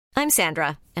I'm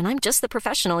Sandra, and I'm just the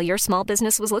professional your small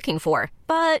business was looking for.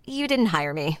 But you didn't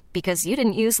hire me because you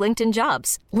didn't use LinkedIn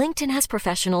Jobs. LinkedIn has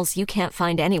professionals you can't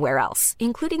find anywhere else,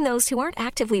 including those who aren't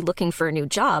actively looking for a new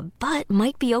job, but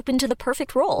might be open to the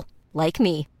perfect role, like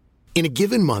me. In a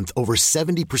given month, over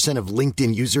 70% of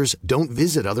LinkedIn users don't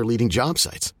visit other leading job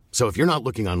sites. So if you're not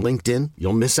looking on LinkedIn,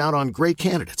 you'll miss out on great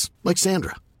candidates like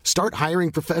Sandra. Start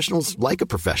hiring professionals like a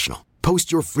professional.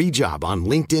 Post your free job on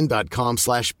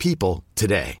linkedin.com/people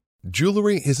today.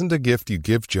 Jewelry isn't a gift you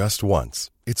give just once.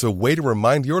 It's a way to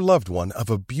remind your loved one of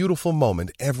a beautiful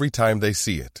moment every time they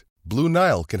see it. Blue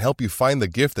Nile can help you find the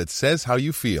gift that says how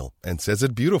you feel and says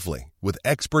it beautifully, with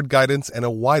expert guidance and a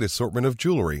wide assortment of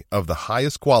jewelry of the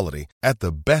highest quality at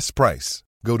the best price.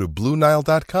 Go to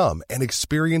BlueNile.com and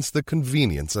experience the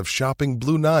convenience of shopping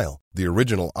Blue Nile, the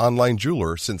original online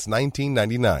jeweler since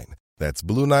 1999. That's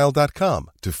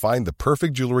BlueNile.com to find the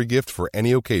perfect jewelry gift for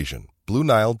any occasion.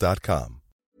 BlueNile.com.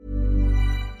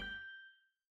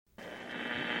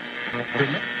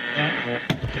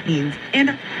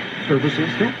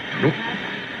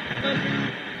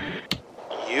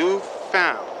 You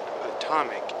found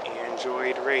Atomic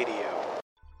Android Radio.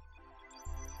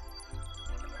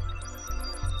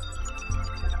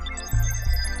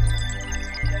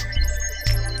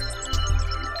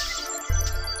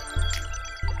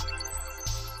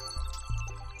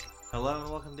 Hello and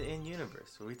welcome to In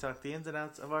Universe, where we talk the ins and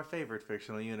outs of our favorite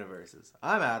fictional universes.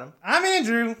 I'm Adam. I'm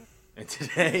Andrew. And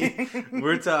today,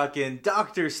 we're talking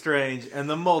Doctor Strange and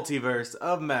the Multiverse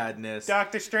of Madness.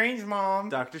 Doctor Strange Mom.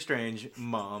 Doctor Strange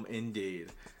Mom,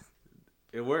 indeed.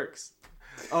 It works.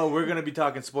 Oh, we're going to be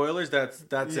talking spoilers? That's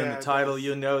in the title.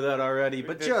 You know that already.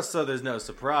 But just so there's no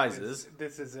surprises.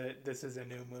 This is a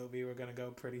new movie. We're going to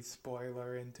go pretty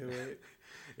spoiler into it.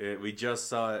 We just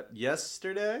saw it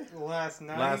yesterday? Last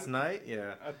night,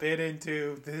 yeah. A bit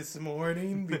into this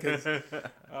morning because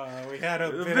we had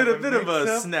a bit of a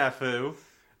snafu.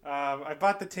 I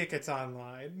bought the tickets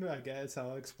online. I guess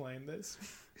I'll explain this.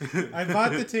 I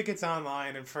bought the tickets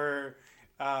online, and for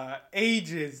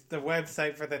ages, the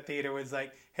website for the theater was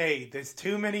like, hey, there's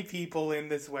too many people in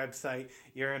this website.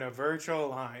 You're in a virtual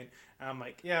line. And I'm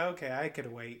like, yeah, okay, I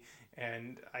could wait.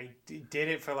 And I did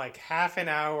it for like half an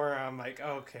hour. I'm like,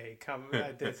 okay,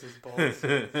 this is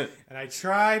bullshit. And I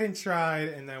tried, and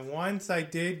then once I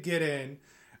did get in,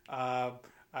 I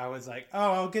was like,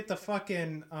 oh, I'll get the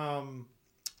fucking, I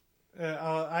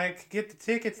could get the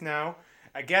tickets now.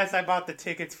 I guess I bought the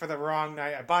tickets for the wrong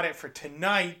night. I bought it for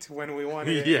tonight when we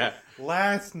wanted it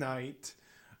last night.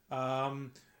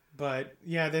 But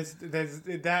yeah,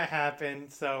 that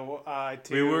happened. So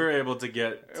we were able to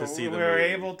get to see the movie. We were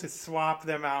able to swap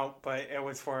them out, but it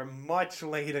was for a much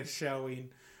later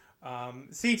showing.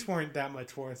 Seats weren't that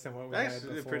much worse than what we had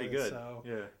before. Pretty good. So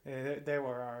yeah, they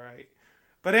were all right.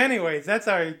 But anyways, that's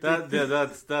our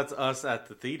that's us at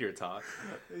the theater talk.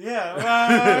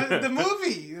 Yeah, the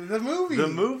movie. The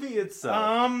movie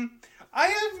itself. I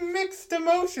have mixed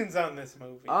emotions on this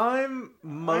movie. I'm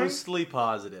mostly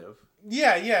positive.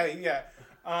 Yeah.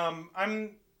 I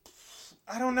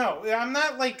don't know. I'm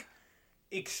not like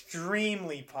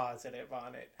extremely positive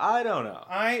on it. I don't know.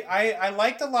 I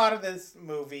liked a lot of this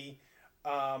movie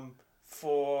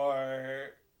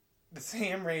for the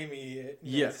Sam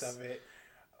Raimi-ness of it.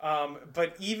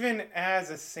 But even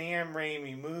as a Sam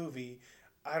Raimi movie,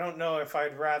 I don't know if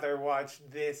I'd rather watch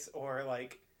this or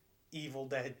like Evil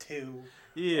Dead 2.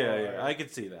 Yeah, I could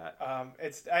see that.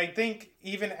 I think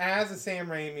even as a Sam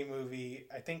Raimi movie,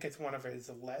 I think it's one of his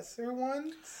lesser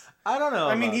ones. I don't know.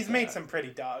 I mean, he's made some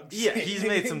pretty dog shit. Yeah, he's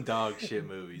made some dog shit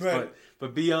movies.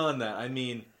 But beyond that, I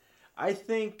mean, I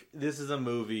think this is a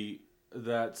movie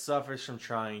that suffers from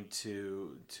trying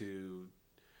to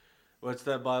what's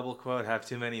that Bible quote? Have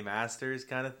too many masters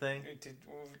kind of thing?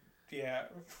 Yeah.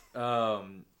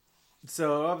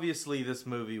 So obviously this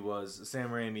movie was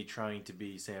Sam Raimi trying to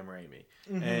be Sam Raimi.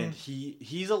 Mm-hmm. And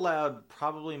he's allowed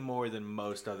probably more than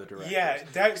most other directors. Yeah.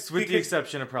 With the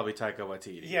exception of probably Taika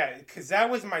Waititi. Yeah, because that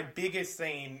was my biggest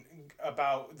thing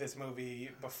about this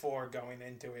movie before going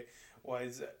into it.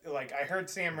 Was like, I heard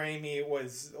Sam Raimi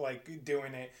was like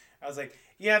doing it. I was like,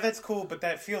 yeah, that's cool, but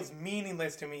that feels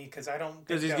meaningless to me because I don't think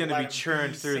because he's going to be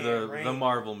churned through the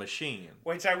Marvel machine.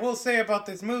 Which I will say about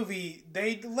this movie,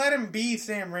 they let him be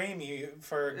Sam Raimi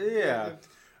for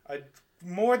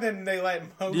more than they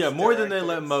let most. Yeah, more than they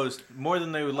let most. More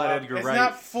than they would let Edgar Wright. It's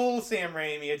not full Sam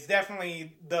Raimi. It's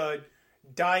definitely the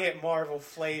Diet Marvel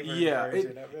flavored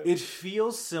version of it. It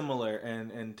feels similar,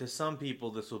 and to some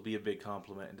people this will be a big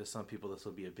compliment, and to some people this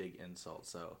will be a big insult.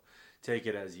 So take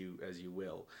it as you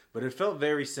will. But it felt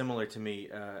very similar to me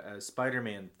as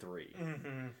Spider-Man 3.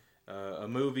 Mm-hmm. A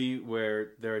movie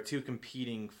where there are two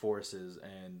competing forces,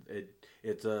 and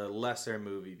it's a lesser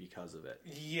movie because of it.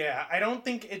 Yeah, I don't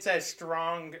think it's as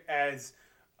strong as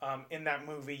in that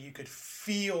movie. You could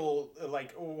feel,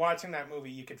 like, watching that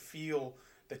movie, you could feel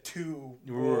the two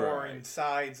warring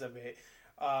sides of it.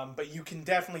 But you can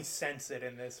definitely sense it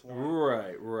in this one.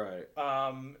 Right.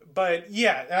 But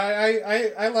yeah,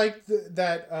 I liked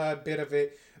that bit of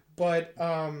it. But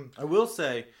I will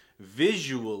say,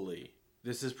 visually,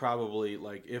 this is probably,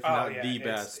 like, if not the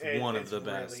best, one of the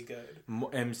best really good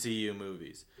MCU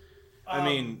movies. I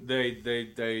mean,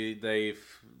 they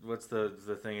what's the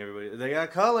thing? Everybody, they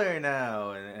got color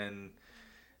now, and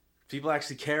people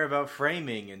actually care about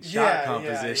framing and shot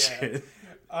composition.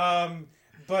 Yeah.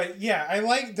 But yeah,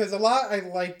 there's a lot I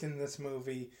liked in this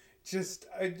movie. Just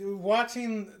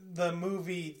watching the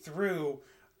movie through,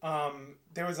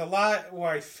 there was a lot where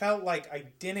I felt like I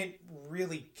didn't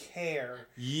really care.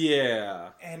 Yeah.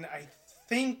 And I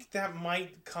think that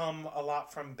might come a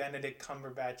lot from Benedict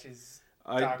Cumberbatch's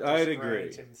Doctor I'd Strange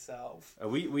agree. himself.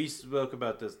 We spoke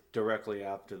about this directly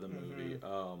after the movie.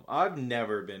 I've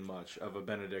never been much of a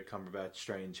Benedict Cumberbatch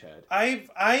Strange head.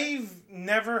 I've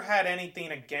never had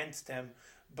anything against him,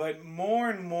 but more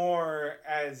and more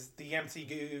as the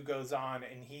MCU goes on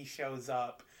and he shows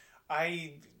up,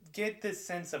 I get this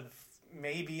sense of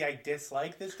maybe I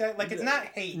dislike this guy. Like, it's not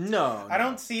hate. No. I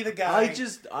don't see the guy.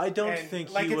 I don't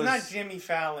think like, he was... it's not Jimmy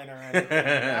Fallon or anything.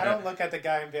 I don't look at the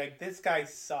guy and be like, this guy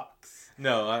sucks.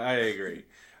 No, I agree.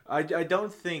 I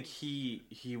don't think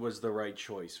he was the right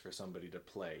choice for somebody to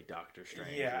play Doctor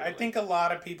Strange. Yeah, really. I think a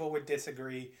lot of people would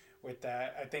disagree with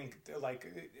that. I think,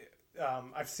 like,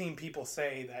 I've seen people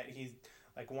say that he's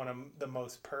like one of the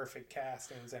most perfect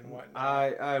castings and whatnot.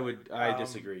 I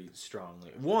disagree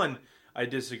strongly. One, I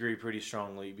disagree pretty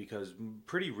strongly because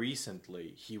pretty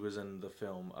recently he was in the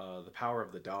film The Power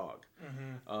of the Dog,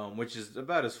 which is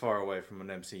about as far away from an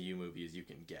MCU movie as you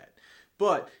can get.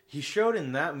 But he showed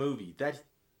in that movie that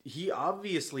he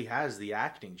obviously has the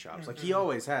acting chops. Like, he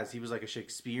always has. He was like a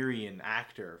Shakespearean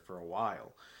actor for a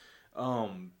while.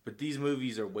 But these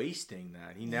movies are wasting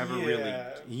that. He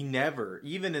never,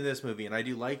 even in this movie, and I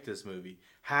do like this movie,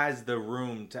 has the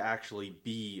room to actually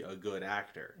be a good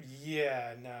actor.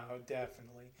 Yeah, no,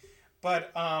 definitely.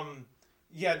 But,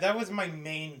 yeah, that was my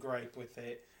main gripe with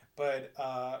it. But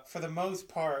for the most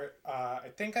part, I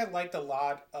think I liked a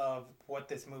lot of what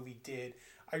this movie did.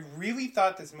 I really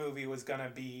thought this movie was going to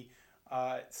be,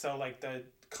 so like the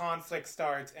conflict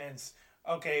starts and,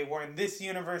 okay, we're in this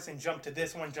universe and jump to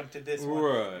this one.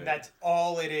 Right. And that's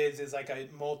all it is like a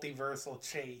multiversal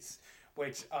chase,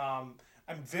 which I'm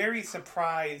very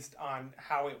surprised on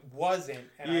how it wasn't.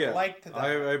 And I liked that.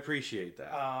 I appreciate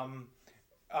that.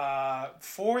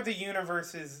 For the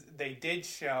universes they did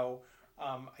show,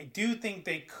 I do think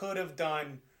they could have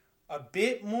done a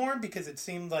bit more because it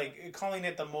seemed like calling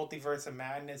it the Multiverse of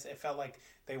Madness, it felt like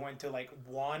they went to like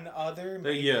one other,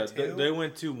 maybe two. They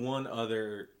went to one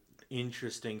other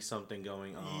interesting something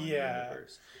going on in the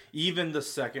universe. Even the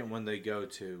second one they go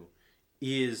to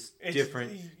is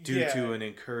different due to an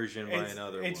incursion by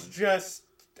another one. It's just,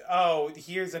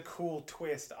 here's a cool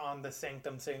twist on the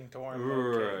Sanctum Sanctorum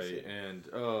location. Right,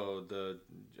 and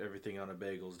everything on a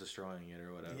bagel's destroying it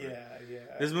or whatever.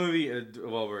 Yeah. This movie,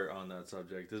 while we're on that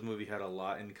subject, this movie had a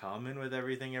lot in common with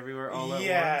Everything Everywhere All at Once.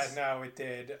 Yeah, no, it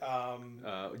did.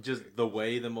 Just the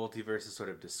way the multiverse is sort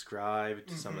of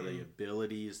described, some of the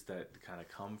abilities that kind of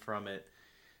come from it.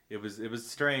 It was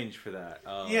strange for that.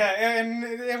 And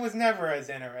it was never as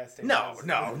interesting. No,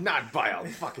 not by a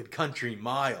fucking country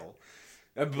mile.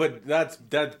 But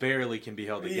that barely can be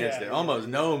held against it. Almost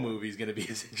no movie's going to be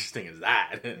as interesting as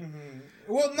that.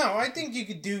 Well, no, I think you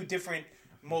could do different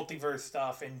multiverse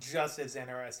stuff and just as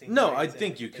interesting. No, I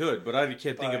think you could, but I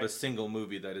can't think of a single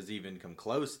movie that has even come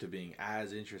close to being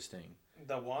as interesting.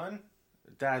 The one?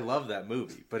 I love that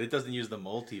movie, but it doesn't use the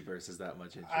multiverse as that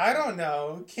much interesting. I don't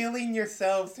know. Killing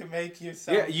yourself to make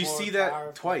yourself Yeah, you see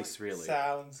that twice, really.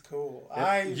 Sounds cool.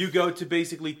 You go to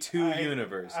basically two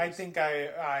universes. I think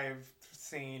I've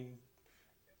seen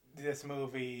this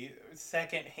movie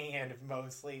secondhand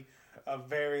mostly a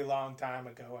very long time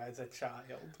ago as a child.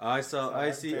 I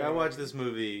watched this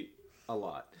movie a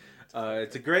lot.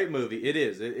 It's a great movie. It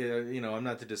is. I'm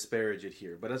not to disparage it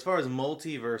here, but as far as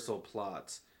multiversal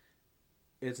plots,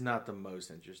 it's not the most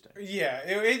interesting. Yeah,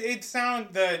 it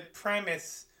the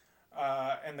premise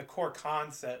and the core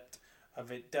concept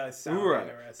of it does sound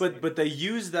interesting. But they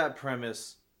use that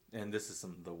premise, and this is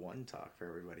the one talk for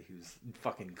everybody who's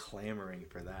fucking clamoring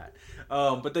for that.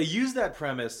 But they use that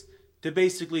premise to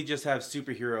basically just have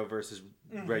superhero versus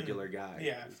regular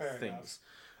guy fair things.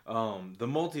 The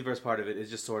multiverse part of it is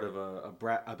just sort of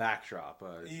a backdrop,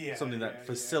 something that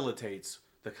facilitates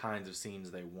the kinds of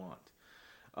scenes they want.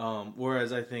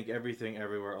 Whereas I think Everything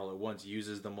Everywhere All at Once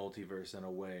uses the multiverse in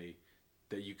a way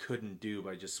that you couldn't do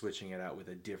by just switching it out with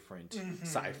a different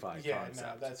sci-fi concept. Yeah,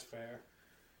 no, that's fair.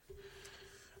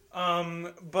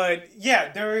 But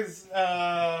yeah, there is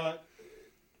other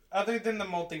than the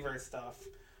multiverse stuff,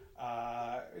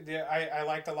 I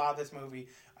liked a lot of this movie.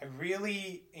 I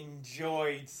really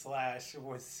enjoyed /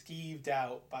 was skeeved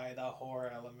out by the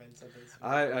horror elements of this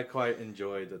movie. I quite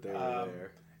enjoyed that they were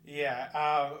there.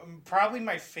 Yeah, probably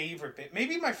my favorite bit,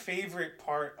 maybe my favorite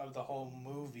part of the whole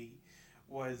movie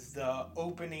was the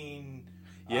opening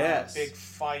big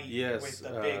fight with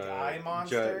the big eye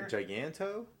monster.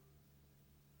 Giganto?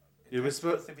 It was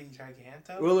supposed to be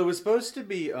Giganto? Well, it was supposed to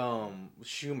be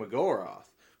Shumagoroth.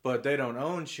 But they don't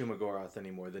own Shumagoroth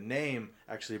anymore. The name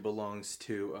actually belongs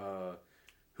to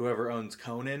whoever owns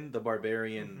Conan, the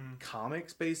Barbarian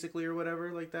comics, basically, or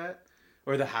whatever like that.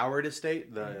 Or the Howard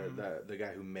estate, the guy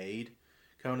who made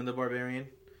Conan the Barbarian.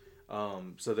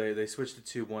 So they switched it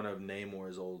to one of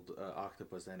Namor's old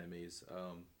octopus enemies.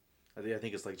 I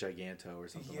think it's like Giganto or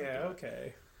something like that. Yeah,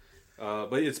 okay.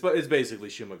 But it's basically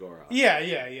Shumagoroth. Yeah.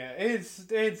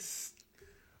 It's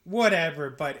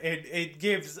whatever, but it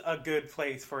gives a good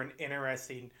place for an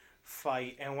interesting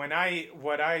fight. And what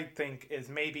I think is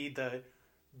maybe the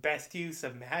best use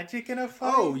of magic in a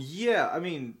fight. Oh yeah, I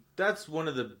mean that's one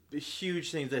of the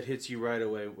huge things that hits you right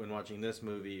away when watching this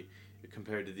movie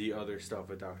compared to the other stuff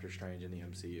with Doctor Strange in the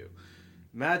MCU.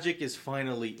 Magic is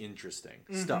finally interesting.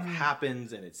 Stuff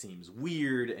happens and it seems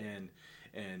weird, and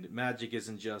magic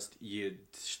isn't just you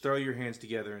throw your hands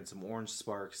together and some orange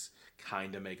sparks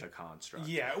kind of make a construct.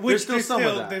 Yeah, there's still some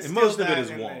of that, and most of it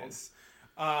is Wong.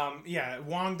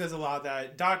 Wong does a lot of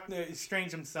that. Doctor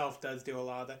Strange himself does do a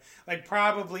lot of that. Like,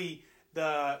 probably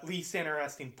the least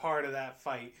interesting part of that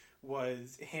fight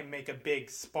was him make a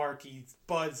big sparky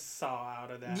buzz saw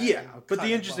out of that. Yeah, but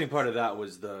the interesting part of that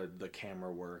was the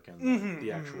camera work and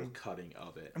the actual cutting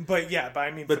of it. But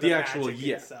the actual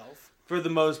itself. For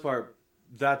the most part,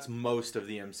 that's most of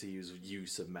the MCU's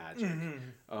use of magic.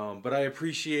 But I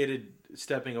appreciated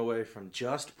stepping away from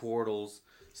just portals,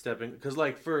 because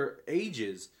like for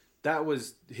ages that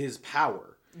was his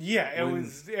power. Yeah,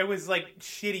 it was like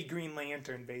shitty Green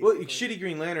Lantern, basically. Well, shitty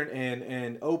Green Lantern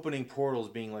and opening portals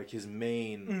being like his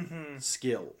main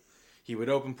skill. He would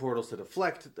open portals to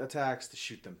deflect attacks, to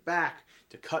shoot them back,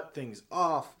 to cut things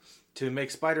off, to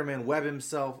make Spider-Man web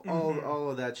himself, all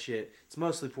of that shit. It's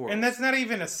mostly portals. And that's not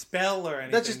even a spell or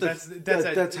anything. That's just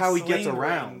that's how he gets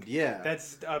around. Yeah.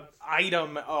 That's an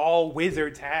item all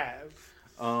wizards have.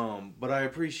 But I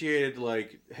appreciated,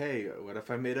 like, hey, what if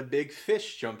I made a big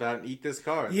fish jump out and eat this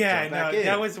car? Yeah,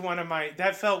 that was one of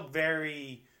that felt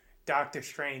very Doctor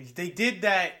Strange. They did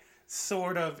that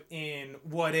sort of in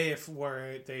What If,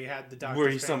 where they had the Doctor Strange, where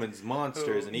he Strange, summons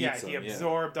monsters and eats them. He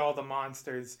absorbed all the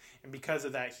monsters, and because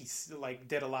of that, he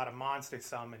did a lot of monster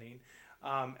summoning.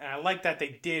 And I like that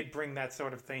they did bring that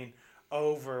sort of thing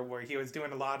over, where he was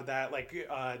doing a lot of that. Like,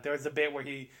 there was a bit where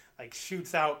he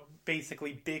shoots out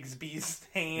basically Bigsby's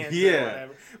hands, or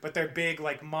whatever, but they're big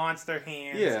like monster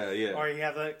hands. Yeah. Or you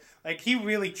have he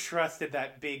really trusted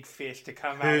that big fish to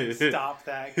come out and stop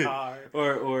that car.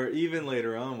 Or even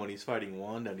later on when he's fighting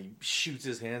Wanda and he shoots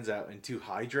his hands out and 2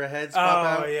 Hydra heads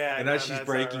pop out. And as she's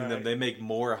breaking them, they make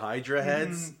more Hydra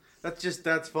heads.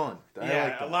 That's fun. I like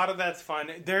that. A lot of that's fun.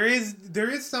 There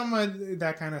is some of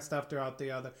that kind of stuff throughout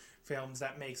the other films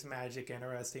that makes magic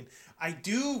interesting. I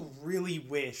do really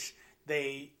wish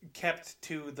they kept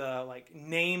to the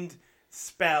named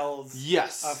spells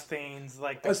of things,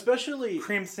 like especially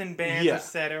Crimson Band,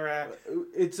 etc.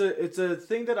 It's a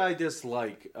thing that I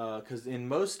dislike, because in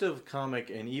most of comic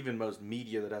and even most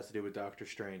media that has to do with Doctor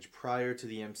Strange prior to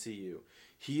the MCU,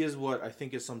 he is what I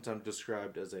think is sometimes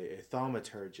described as a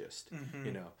thaumaturgist.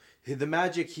 The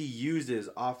magic he uses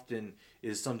often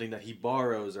is something that he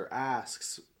borrows or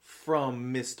asks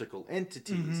from mystical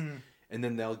entities, and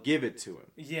then they'll give it to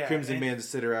him. Yeah, Crimson Man, the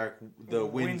Sidorak, the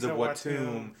Winds of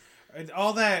Watum.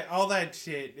 All that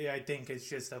shit, I think, is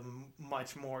just a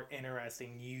much more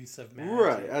interesting use of magic.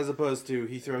 Right, as opposed to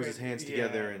he throws his hands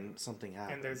together and something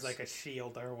happens. And there's a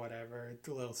shield or whatever,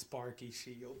 a little sparky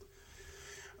shield.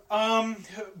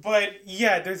 But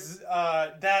yeah, there's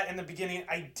that in the beginning.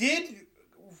 I did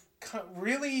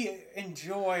really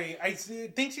enjoy. I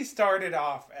think she started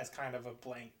off as kind of a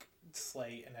blank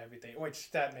slate and everything,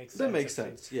 which that makes sense. That makes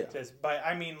sense, yeah. But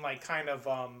I mean, kind of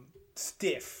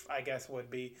stiff, I guess would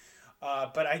be.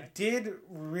 But I did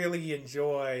really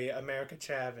enjoy America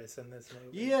Chavez in this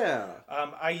movie. Yeah.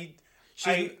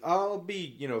 I'll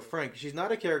be, frank. She's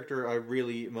not a character I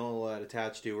really am all that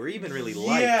attached to, or even really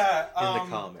like in the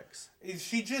comics.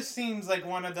 She just seems like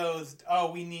one of those,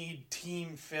 we need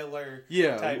team filler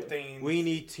type things. We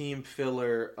need team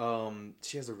filler.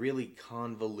 She has a really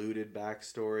convoluted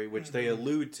backstory, which they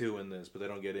allude to in this, but they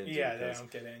don't get into. Yeah, they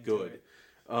don't get into it.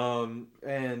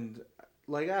 And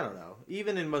I don't know.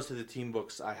 Even in most of the team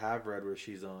books I have read where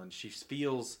she's on, she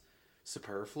feels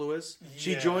superfluous. Yeah.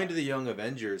 She joined the Young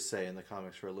Avengers, say, in the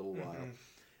comics for a little while,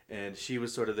 and she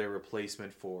was sort of their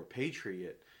replacement for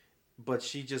Patriot. But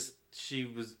she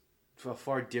was a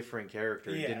far different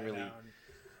character. Yeah, didn't really.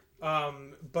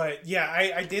 But yeah,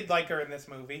 I did like her in this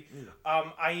movie.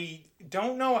 I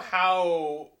don't know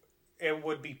how it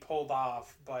would be pulled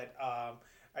off, but I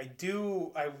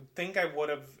think I would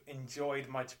have enjoyed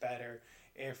much better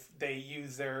if they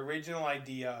used their original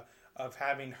idea of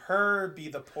having her be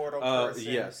the portal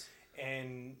person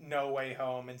in No Way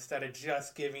Home instead of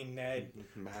just giving Ned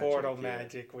portal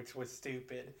magic, which was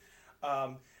stupid.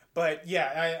 But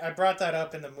yeah, I brought that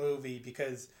up in the movie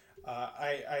because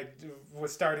I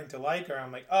was starting to like her.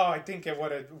 I'm like, I think it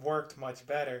would have worked much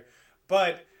better.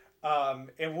 But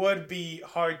it would be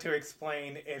hard to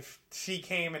explain if she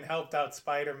came and helped out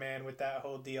Spider-Man with that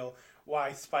whole deal,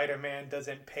 why Spider-Man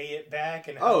doesn't pay it back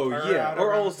and help her out.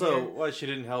 Or also why she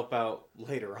didn't help out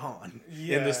later on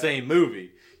in the same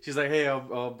movie. She's like, hey,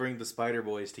 I'll bring the Spider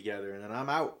Boys together and then I'm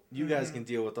out. You guys can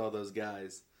deal with all those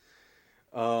guys.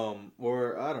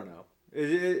 Or I don't know.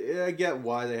 I get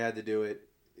why they had to do it.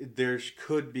 There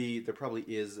probably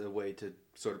is a way to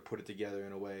sort of put it together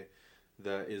in a way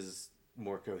that is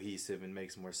more cohesive and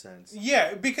makes more sense.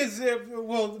 Yeah, because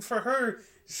for her,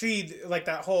 she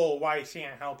that whole why she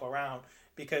can't help around,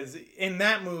 because in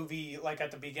that movie, like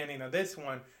at the beginning of this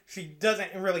one, she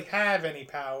doesn't really have any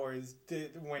powers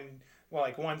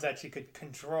ones that she could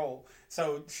control.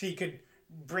 So she could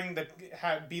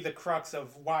be the crux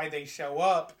of why they show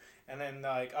up, and then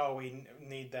we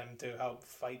need them to help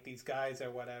fight these guys or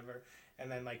whatever,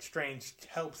 and then Strange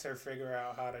helps her figure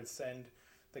out how to send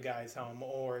the guys home,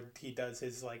 or he does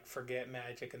his forget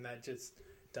magic and that just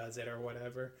does it or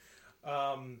whatever.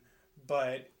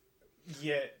 But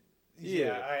I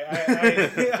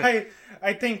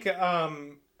think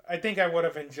I would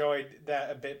have enjoyed that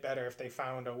a bit better if they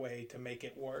found a way to make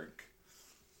it work.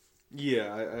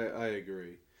 Yeah, I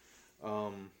agree.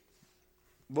 Well,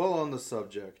 on the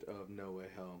subject of No Way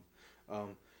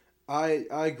Home,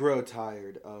 I grow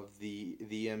tired of the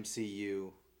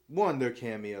MCU. One, their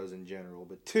cameos in general,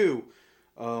 but two,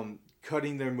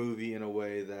 cutting their movie in a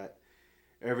way that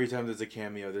every time there's a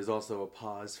cameo, there's also a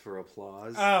pause for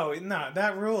applause. Oh, no,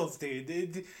 that rules,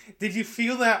 dude. Did you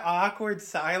feel that awkward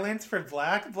silence for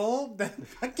Black Bolt? That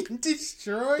fucking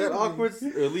destroyed that me. Awkward,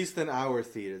 or at least in our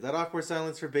theater, that awkward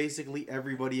silence for basically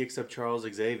everybody except Charles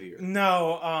Xavier.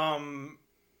 No,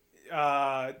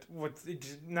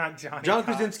 not Johnny John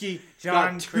Cox. Krasinski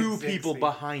got two people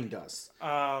behind us.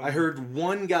 I heard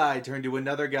one guy turn to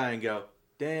another guy and go,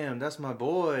 "Damn, that's my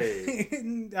boy."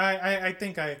 I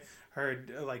think I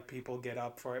heard people get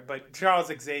up for it, but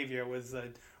Charles Xavier was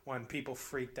the one people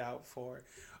freaked out for.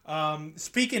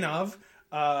 Speaking of,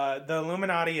 the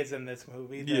Illuminati is in this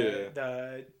movie.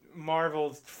 The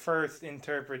Marvel's first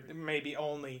maybe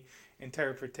only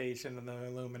interpretation of the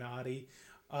Illuminati.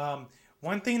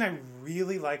 One thing I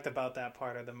really liked about that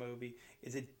part of the movie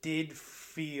is it did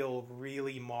feel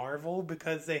really Marvel,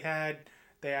 because they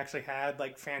actually had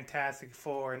Fantastic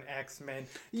Four and X-Men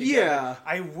together. Yeah.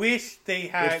 I wish they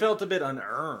had. It felt a bit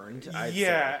unearned. Because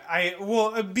it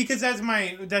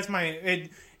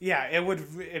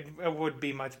would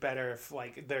be much better if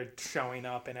they're showing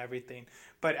up and everything.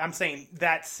 But I'm saying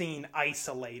that scene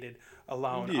isolated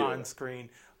alone on screen.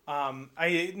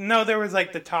 I know there was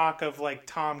the talk of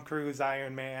Tom Cruise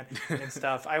Iron Man and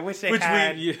stuff. I wish they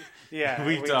had.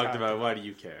 We've talked about. Why do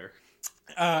you care?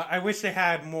 I wish they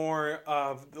had more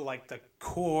of the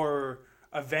core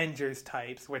Avengers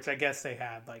types, which I guess they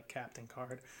had Captain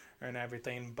Carter and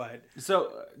everything. But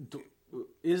so,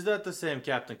 is that the same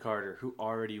Captain Carter who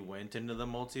already went into the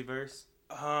multiverse?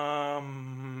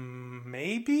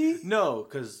 Maybe? No,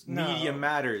 because media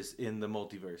matters in the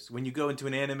multiverse. When you go into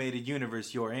an animated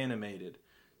universe, you're animated.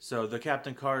 So the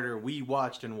Captain Carter we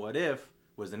watched in What If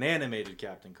was an animated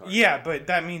Captain Carter. Yeah, but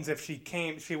that means if she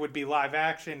came, she would be live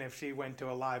action if she went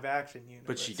to a live action universe.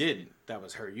 But she didn't. That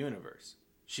was her universe.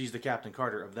 She's the Captain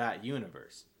Carter of that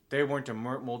universe. They weren't a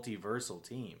multiversal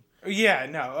team. Yeah,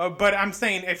 no. But I'm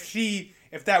saying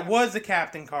if that was a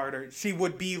Captain Carter, she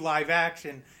would be live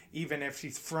action, even if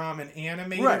she's from an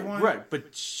animated one. Right.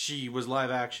 But she was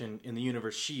live action in the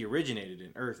universe she originated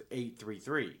in, Earth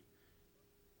 833.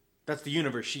 That's the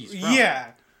universe she's from.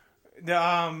 Yeah.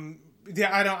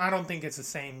 I don't think it's the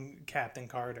same Captain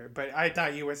Carter, but I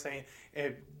thought you were saying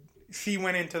she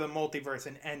went into the multiverse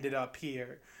and ended up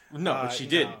here. No, but she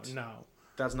didn't. No.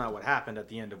 That's not what happened at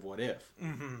the end of What If.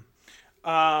 Mm-hmm.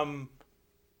 I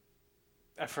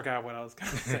forgot what I was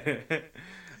going to say.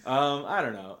 I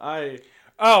don't know.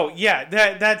 Oh, yeah,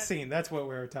 that scene. That's what we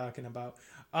were talking about.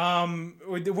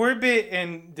 We're a bit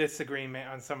in disagreement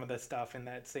on some of the stuff in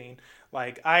that scene.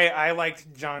 Like, I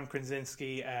liked John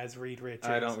Krasinski as Reed Richards.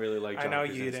 I don't really like John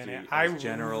Krasinski. I know you didn't.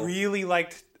 General. Really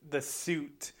liked the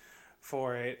suit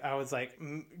for it. I was like,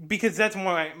 because that's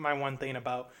my one thing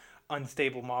about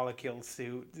Unstable Molecule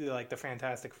suit, like the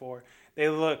Fantastic Four. They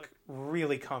look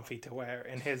really comfy to wear,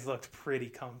 and his looked pretty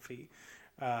comfy.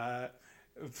 But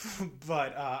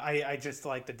I just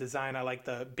like the design. I like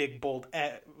the big bold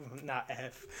not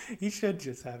F. He should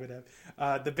just have it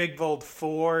F. The big bold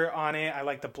 4 on it. I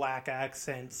like the black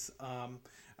accents. I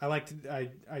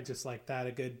just like that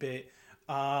a good bit.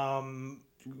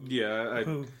 Yeah,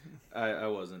 I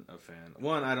wasn't a fan.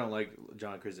 One, I don't like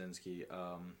John Krasinski.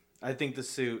 I think the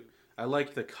suit. I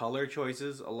liked the color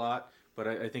choices a lot, but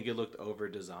I think it looked over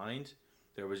designed.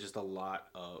 There was just a lot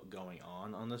going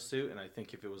on the suit, and I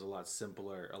think if it was a lot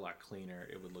simpler, a lot cleaner,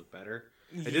 it would look better.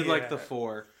 I did like the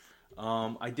 4.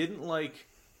 I didn't like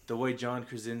the way John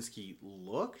Krasinski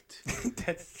looked.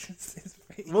 That's just his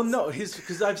face. Well, no,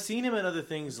 because I've seen him in other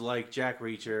things like Jack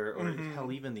Reacher or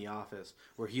hell, even The Office,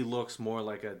 where he looks more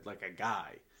like a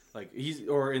guy,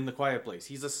 or in The Quiet Place,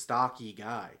 he's a stocky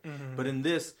guy. But in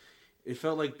this, it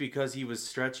felt like because he was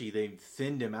stretchy, they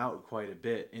thinned him out quite a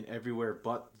bit in everywhere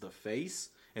but the face,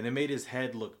 and it made his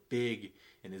head look big,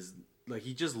 and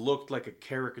he just looked like a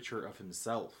caricature of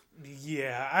himself.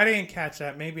 Yeah, I didn't catch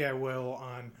that. Maybe I will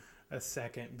on a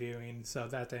second viewing, so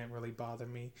that didn't really bother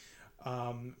me.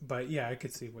 But yeah, I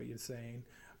could see what you're saying.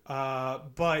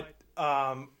 But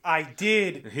I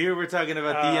did. Here we're talking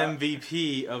about the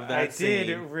MVP of that scene. I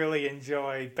did really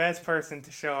enjoy best person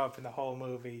to show up in the whole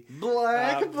movie.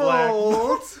 Black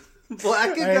Bolt.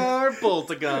 Blackagar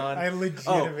Boltagon. I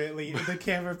legitimately, the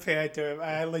camera panned to him.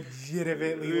 I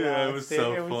legitimately laughed. It was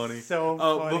so funny. So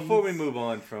funny. Before we move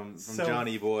on from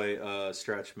Johnny Boy,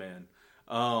 Stretch Man,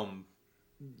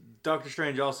 Doctor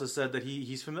Strange also said that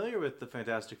he's familiar with the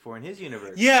Fantastic Four in his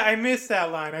universe. Yeah, I missed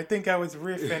that line. I think I was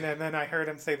riffing, and then I heard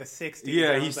him say the 60s.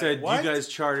 Yeah, he said, you guys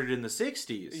charted in the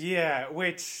 60s. Yeah,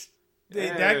 which...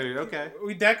 okay.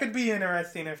 That could be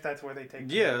interesting if that's where they take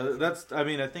it. Yeah, that's... I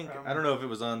mean, I think... I don't know if it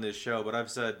was on this show, but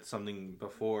I've said something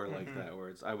before like that,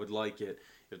 where I would like it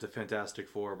if the Fantastic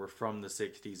Four were from the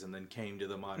 60s and then came to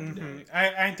the modern day.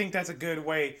 I think that's a good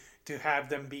way to have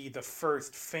them be the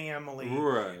first family,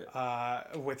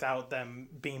 right? Without them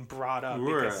being brought up,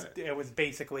 because it was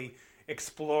basically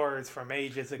explorers from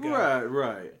ages ago,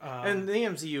 right. And the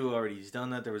MCU already's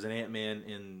done that. There was an Ant-Man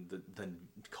in the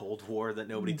Cold War that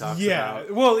nobody talks about.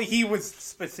 Yeah, well, he was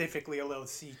specifically a little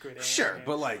secret. Sure,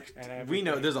 but we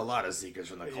know there's a lot of secrets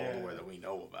from the Cold War that we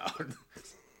know about.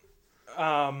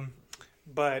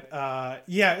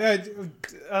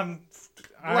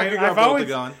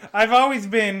 I've always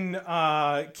been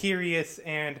curious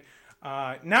and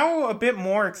now a bit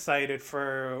more excited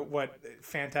for what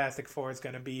Fantastic Four is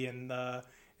going to be in the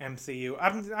MCU.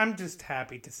 I'm just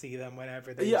happy to see them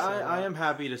whenever they. Yeah, I am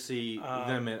happy to see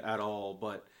them at all,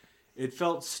 but it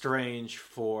felt strange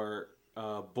for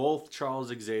both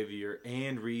Charles Xavier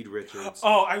and Reed Richards.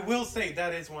 Oh, I will say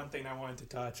that is one thing I wanted to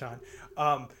touch on.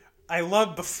 I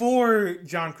loved, before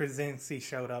John Krasinski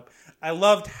showed up, I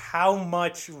loved how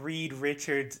much Reed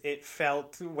Richards it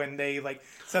felt when they, they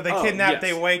kidnap,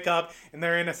 they wake up, and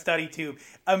they're in a study tube.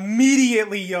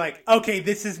 Immediately, you're like, okay,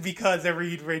 this is because of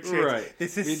Reed Richards. Right.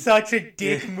 This is such a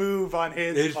dick move on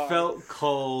his part. It felt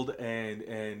cold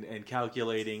and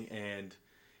calculating, and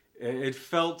it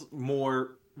felt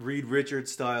more Reed Richards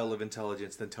style of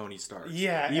intelligence than Tony Stark.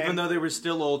 Yeah. Even though they were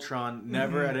still Ultron,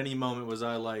 never at any moment was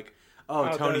I like...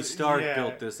 Tony Stark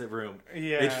built this room.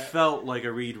 Yeah. It felt like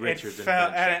a Reed Richards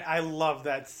invention. I love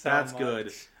that so That's much.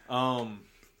 Good.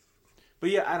 But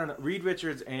yeah, I don't know. Reed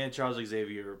Richards and Charles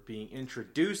Xavier being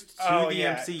introduced to the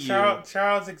MCU.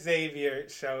 Charles Xavier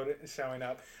showing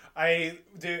up.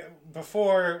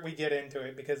 Before we get into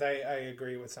it, because I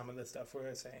agree with some of the stuff we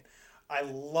were saying. I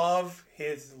love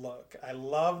his look. I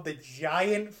love the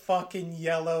giant fucking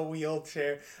yellow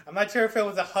wheelchair. I'm not sure if it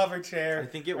was a hover chair. I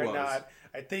think it or was. Not.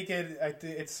 I think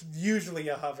it's usually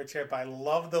a hover chair, but I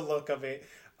love the look of it.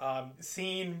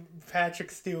 Seeing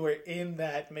Patrick Stewart in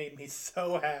that made me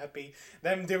so happy.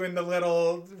 Them doing the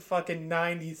little fucking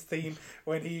 90s theme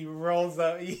when he rolls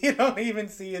up. You don't even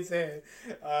see his head.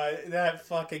 That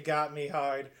fucking got me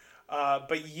hard.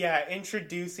 But yeah,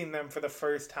 introducing them for the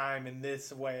first time in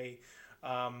this way,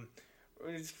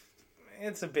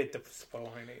 it's a bit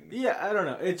disappointing. Yeah, I don't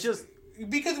know. It's just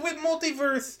because with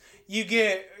multiverse, you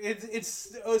get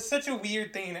it's such a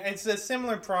weird thing. It's a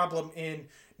similar problem in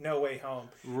No Way Home.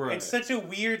 Right. It's such a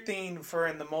weird thing for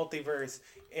in the multiverse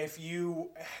if you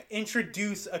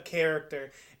introduce a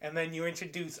character and then you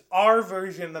introduce our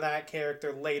version of that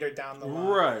character later down the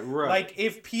line. Right. Like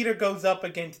if Peter goes up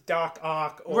against Doc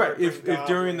Ock or right. If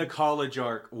during the college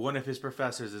arc, one of his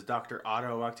professors is Dr.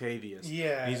 Otto Octavius.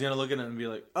 Yeah. He's going to look at him and be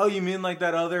like, oh, you mean like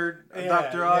that other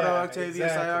Dr. Otto Octavius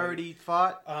exactly. I already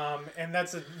fought? And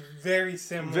that's a very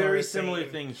similar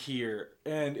thing here.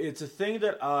 And it's a thing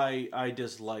that I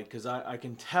dislike because I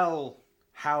can tell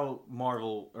how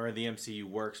Marvel or the MCU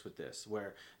works with this,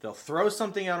 where they'll throw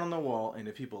something out on the wall, and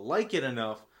if people like it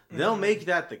enough, they'll make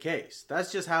that the case.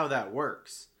 That's just how that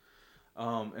works.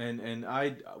 And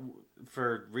I,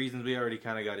 for reasons we already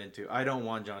kind of got into, I don't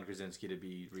want John Krasinski to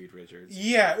be Reed Richards.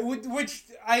 Yeah, which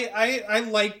I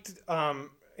liked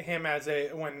him as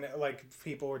when like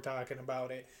people were talking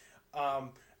about it.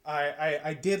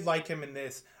 I did like him in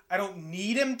this. I don't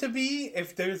need him to be.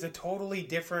 If there's a totally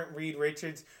different Reed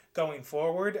Richards going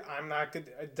forward, I'm not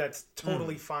good. That's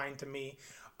totally fine to me.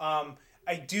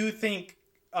 I do think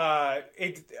I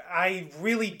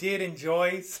really did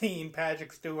enjoy seeing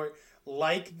Patrick Stewart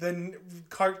like the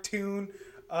cartoon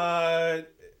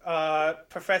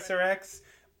Professor X,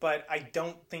 but I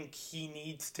don't think he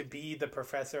needs to be the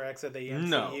Professor X of the MCU.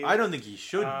 No, I don't think he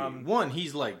should be. One,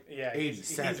 he's like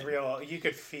 87. He's real. You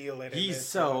could feel it. He's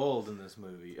so old in this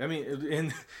movie. I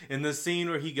mean, in the scene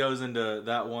where he goes into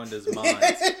that Wanda's mind.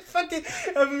 Fucking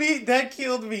that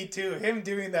killed me too. Him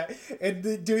doing that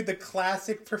and doing the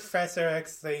classic Professor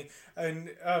X thing, and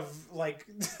of like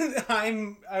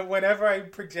whenever I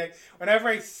project, whenever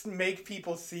I make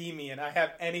people see me, and I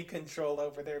have any control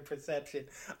over their perception,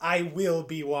 I will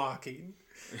be walking.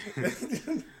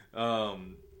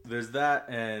 There's that,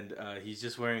 and he's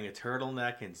just wearing a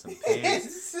turtleneck and some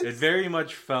pants. It very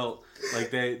much felt like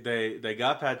they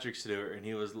got Patrick Stewart, and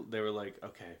they were like,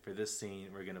 okay, for this scene,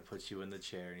 we're gonna put you in the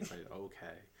chair, and he's like,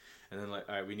 okay, and then like,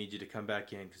 all right, we need you to come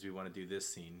back in because we want to do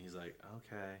this scene. And he's like,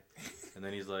 okay, and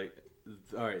then he's like,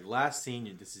 all right, last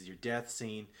scene, this is your death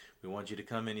scene. We want you to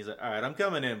come in. He's like, all right, I'm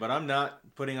coming in, but I'm not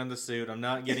putting on the suit. I'm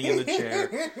not getting in the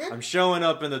chair. I'm showing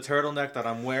up in the turtleneck that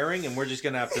I'm wearing, and we're just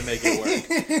going to have to make it work.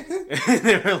 And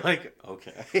they were like,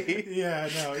 okay. Yeah,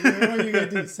 no. You know what you're going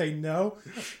to do? Say no?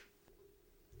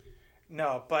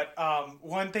 No, but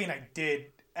one thing I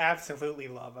did absolutely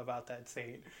love about that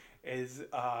scene is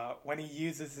when he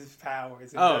uses his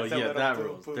powers. Oh, yeah, that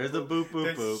rules. There's a boop, boop,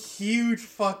 There's boop. Huge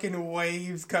fucking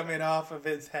waves coming off of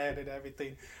his head and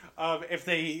everything.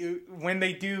 When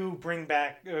they do bring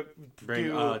back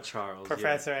Charles,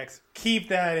 Professor X, keep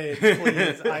that in,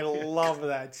 please. I love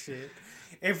that shit.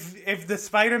 If the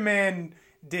Spider-Man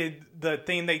did the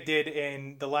thing they did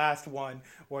in the last one,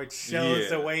 where it shows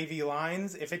the wavy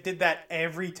lines, if it did that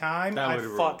every time, I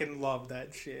fucking love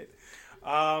that shit.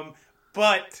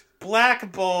 But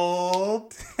Black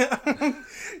Bolt,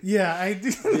 yeah, I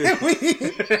do.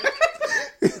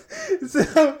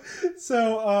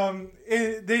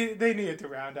 They needed to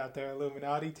round out their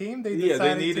Illuminati team. They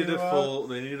needed a full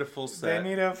set. They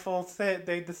need a full set.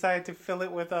 They decided to fill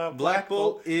it with Black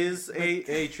Bolt is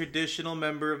a traditional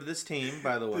member of this team,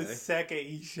 by the way. The second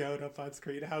he showed up on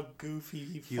screen, how goofy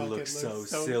he fucking looks so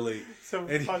silly,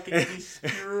 fucking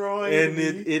destroyed. And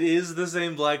it is the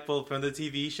same Black Bolt from the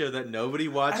TV show that nobody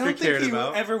watched or cared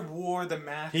about. He ever wore the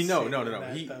mask. No.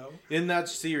 In that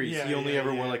series, he only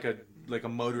ever wore like a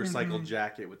motorcycle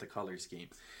jacket with the color scheme.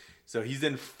 So he's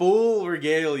in full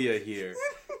regalia here.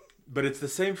 But it's the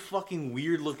same fucking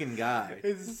weird looking guy.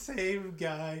 It's the same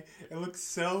guy. It looks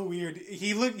so weird.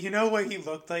 You know what he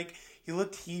looked like? He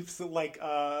looked heaps like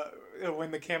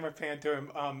when the camera panned to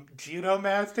him, Judo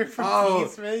Master from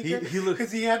Peacemaker. He looked,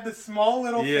 because he had the small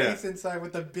little face inside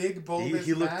with the big bulbous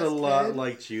He looked a lot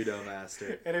like Judo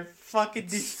Master, and it fucking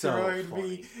destroyed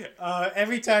me.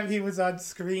 Every time he was on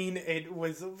screen, it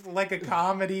was like a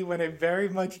comedy when it very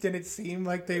much didn't seem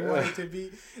like they wanted to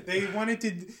be.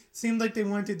 Seemed like they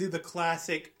wanted to do the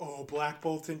classic. Oh, Black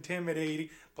Bolt's intimidating.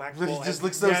 Black Bolt he just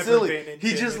looks so silly.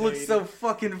 He just looks so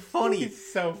fucking funny.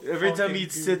 He's so every time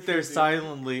he'd sit there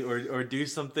silently or do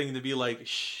something to be like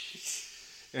shh,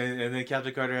 and then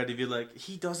Captain Carter had to be like,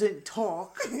 he doesn't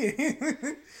talk.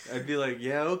 I'd be like,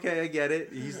 yeah, okay, I get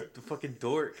it. He's the fucking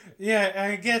dork. Yeah,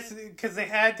 I guess because they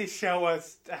had to show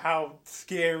us how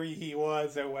scary he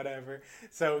was or whatever.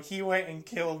 So he went and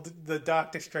killed the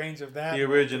Doctor Strange of that. The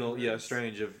original,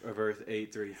 Strange of Earth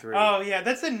 833. Oh yeah,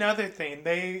 that's another thing.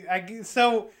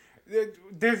 So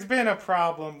there's been a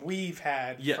problem we've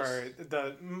had Yes. for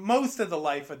the most of the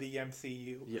life of the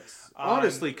MCU. Yes.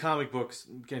 Honestly, comic books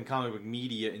and comic book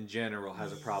media in general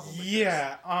has a problem with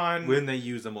this. When they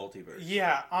use a multiverse.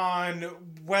 Yeah, on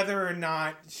whether or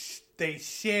not they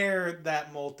share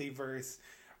that multiverse,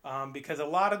 because a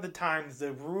lot of the times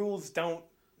the rules don't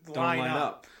line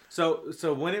up. So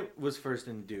when it was first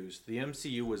induced, the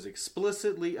MCU was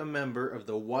explicitly a member of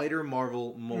the wider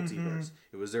Marvel multiverse.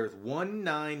 It was Earth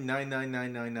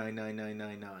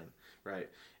 19999999999, right?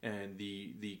 And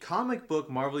the comic book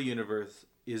Marvel Universe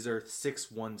is Earth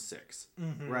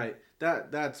 616, right?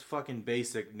 That's fucking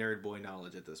basic nerd boy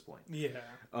knowledge at this point. Yeah.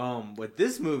 What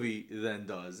this movie then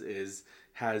does is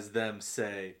has them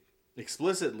say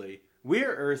explicitly,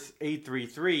 we're Earth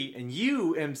 833, and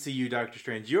you, MCU Doctor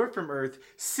Strange, you're from Earth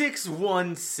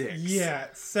 616. Yeah,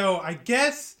 so I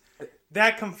guess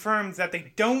that confirms that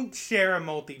they don't share a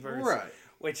multiverse. Right.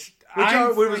 Which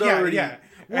was already... Yeah.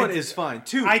 One is fine.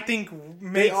 Two, I think they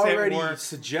makes already it work.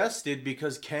 suggested,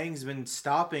 because Kang's been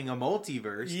stopping a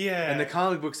multiverse, Yeah. and the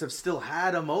comic books have still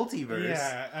had a multiverse.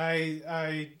 Yeah,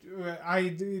 I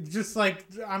just like,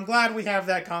 I'm glad we have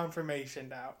that confirmation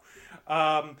now.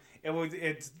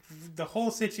 It's the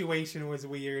whole situation was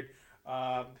weird.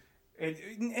 And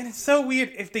it's so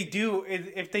weird if they do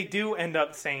end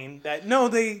up saying that no,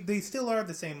 they still are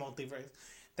the same multiverse,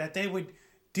 that they would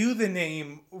do the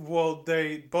name. Well,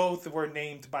 they both were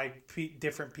named by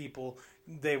different people.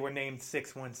 They were named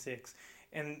 616,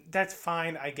 and that's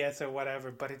fine, I guess, or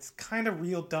whatever. But it's kind of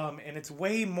real dumb, and it's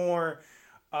way more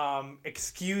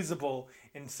excusable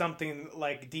in something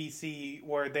like DC,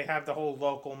 where they have the whole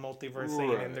local multiverse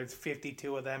thing, and there's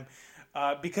 52 of them.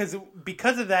 Because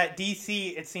of that,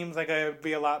 DC, it seems like it would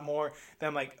be a lot more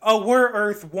than like, oh, we're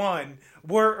Earth 1,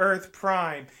 we're Earth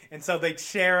Prime, and so they'd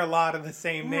share a lot of the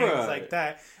same names like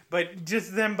that. But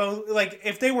just them both, like,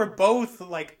 if they were both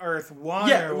like Earth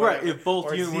 1 or whatever, if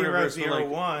both universes were like,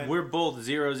 001, we're both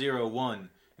 001.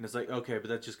 And it's like, okay, but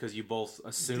that's just because you both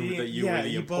assumed that you were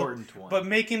the important one. But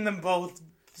making them both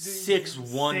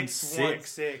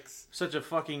 616. Such a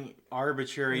fucking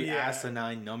arbitrary,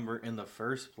 asinine number in the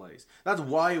first place. That's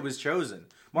why it was chosen.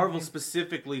 Marvel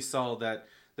specifically saw that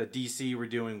DC were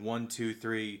doing 1, 2,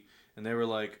 3, and they were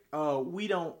like, oh, we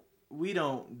don't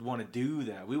want to do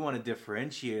that. We want to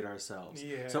differentiate ourselves.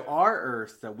 Yeah. So our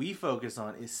Earth that we focus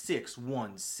on is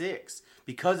 616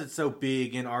 because it's so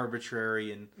big and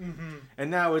arbitrary,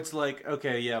 and now it's like,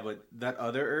 okay, yeah, but that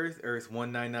other Earth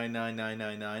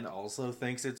 1999999, also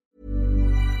thinks it's.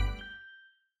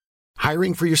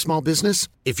 Hiring for your small business?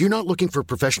 If you're not looking for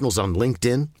professionals on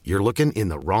LinkedIn, you're looking in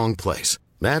the wrong place.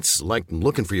 That's like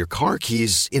looking for your car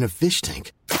keys in a fish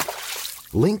tank.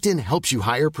 LinkedIn helps you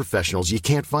hire professionals you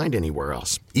can't find anywhere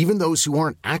else, even those who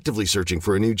aren't actively searching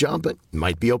for a new job but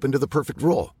might be open to the perfect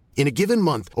role. In a given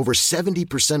month, over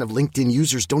 70% of LinkedIn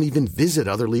users don't even visit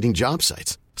other leading job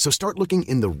sites. So start looking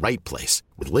in the right place.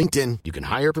 With LinkedIn, you can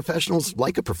hire professionals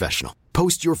like a professional.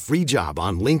 Post your free job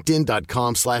on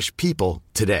linkedin.com/people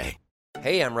today.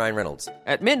 Hey, I'm Ryan Reynolds.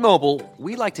 At Mint Mobile,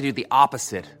 we like to do the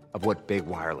opposite of what Big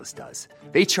Wireless does.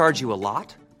 They charge you a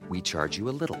lot. We charge you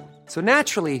a little. So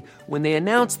naturally, when they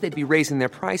announced they'd be raising their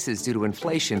prices due to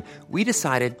inflation, we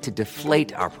decided to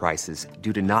deflate our prices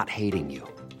due to not hating you.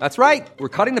 That's right. We're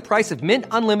cutting the price of Mint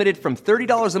Unlimited from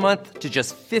 $30 a month to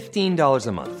just $15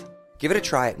 a month. Give it a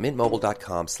try at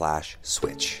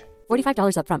mintmobile.com/switch.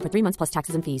 $45 up front for 3 months plus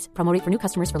taxes and fees. Promo rate for new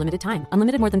customers for limited time.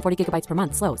 Unlimited more than 40 gigabytes per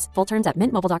month. Slows full terms at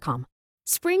mintmobile.com.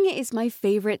 Spring is my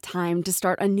favorite time to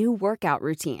start a new workout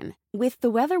routine. With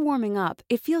the weather warming up,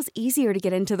 it feels easier to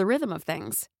get into the rhythm of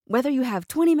things. Whether you have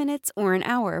 20 minutes or an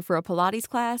hour for a Pilates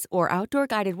class or outdoor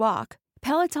guided walk,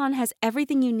 Peloton has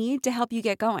everything you need to help you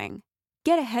get going.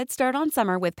 Get a head start on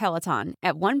summer with Peloton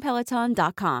at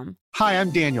onepeloton.com. Hi,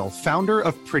 I'm Daniel, founder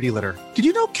of Pretty Litter. Did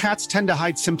you know cats tend to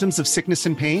hide symptoms of sickness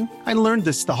and pain? I learned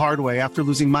this the hard way after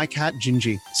losing my cat,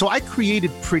 Gingy. So I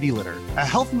created Pretty Litter, a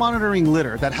health monitoring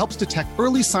litter that helps detect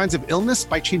early signs of illness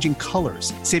by changing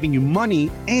colors, saving you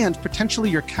money and potentially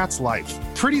your cat's life.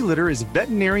 Pretty Litter is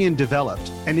veterinarian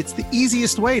developed, and it's the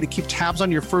easiest way to keep tabs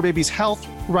on your fur baby's health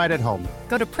right at home.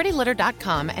 Go to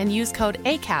prettylitter.com and use code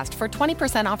ACAST for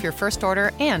 20% off your first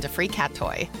order and a free cat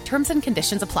toy. Terms and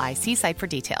conditions apply. See site for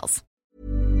details.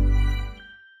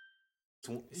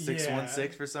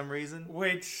 616 for some reason,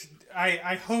 which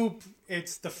I hope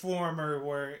it's the former,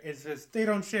 where it's just they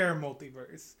don't share a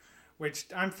multiverse, which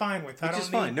I'm fine with. Which is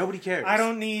fine. Nobody cares. I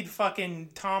don't need fucking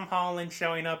Tom Holland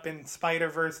showing up in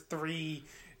Spider-Verse 3.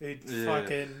 It's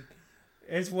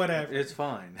whatever. It's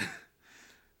fine.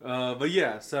 But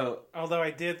yeah, so although I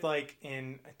did like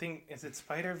in, I think, is it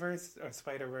Spider-Verse or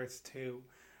Spider-Verse 2,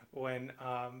 when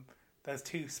those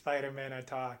two Spider-Men are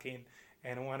talking,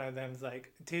 and one of them's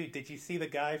like, "Dude, did you see the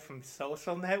guy from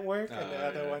Social Network?" And the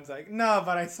other one's like, "No,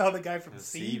 but I saw the guy from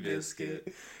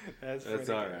Seabiscuit." That's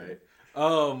all right.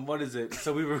 What is it?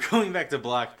 So we were going back to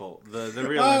Black Bolt, the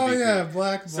real MVP. Oh yeah,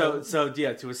 Black Bolt. So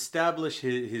yeah, to establish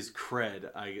his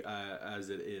cred, as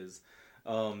it is,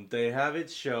 they have it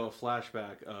show a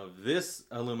flashback of this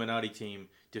Illuminati team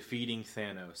defeating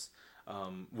Thanos,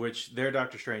 which their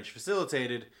Doctor Strange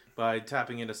facilitated by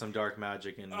tapping into some dark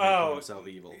magic and making himself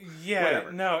evil. Yeah,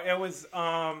 whatever. No, it was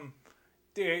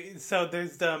so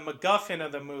there's the MacGuffin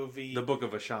of the movie, the Book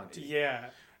of Ashanti. Yeah.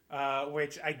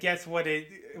 Which I guess what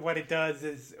it does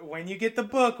is when you get the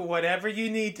book, whatever you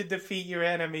need to defeat your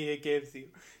enemy, it gives you.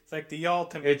 It's like the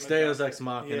ultimate. It's Deus Ex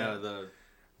Machina, the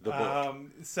book.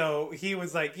 So he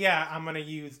was like, "Yeah, I'm gonna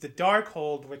use the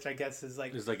Darkhold," which I guess is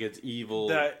like its evil,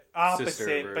 the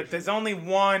opposite. But there's only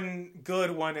one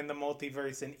good one in the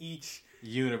multiverse, and each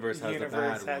universe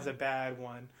has a bad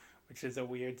one, which is a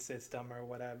weird system or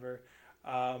whatever.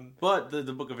 But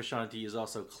the Book of Ashanti is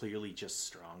also clearly just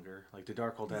stronger. Like the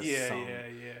Darkhold has some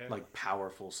like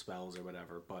powerful spells or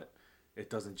whatever, but it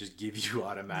doesn't just give you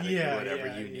automatically whatever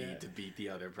you need to beat the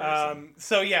other person.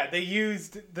 So yeah, they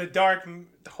used the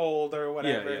Darkhold or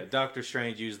whatever. Yeah. Doctor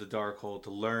Strange used the Darkhold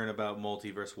to learn about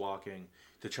multiverse walking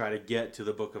to try to get to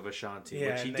the Book of Ashanti,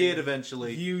 which he did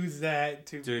eventually use that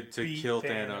to kill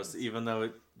Thanos, even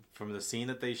though from the scene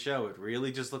that they show, it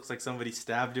really just looks like somebody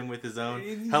stabbed him with his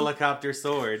own helicopter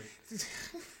sword.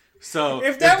 So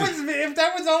if that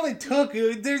was all it took,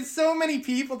 there's so many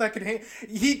people that could.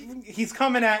 He's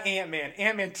coming at Ant-Man.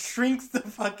 Ant-Man shrinks the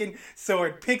fucking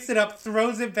sword, picks it up,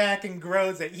 throws it back, and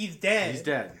grows it. He's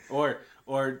dead. Or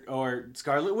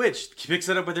Scarlet Witch picks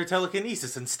it up with her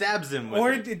telekinesis and stabs him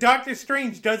with it. Doctor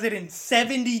Strange does it in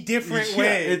 70 different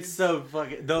ways. It's so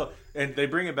fucking... And they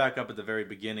bring it back up at the very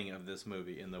beginning of this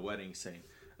movie in the wedding scene.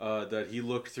 That he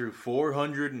looked through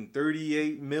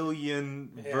 438 million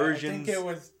versions. I think it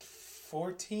was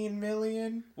 14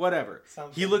 million? Whatever.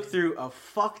 He looked through a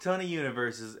fuck ton of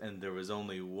universes, and there was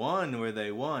only one where they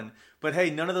won. But hey,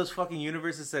 none of those fucking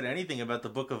universes said anything about the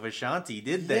Book of Ashanti,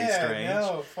 did they, Strange? Yeah,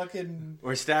 no, fucking...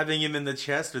 Or stabbing him in the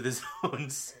chest with his own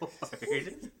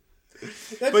sword.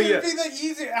 That should be the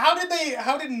easier.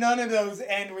 How did none of those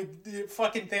end with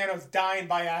fucking Thanos dying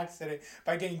by accident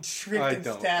by getting tripped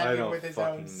and stabbed with his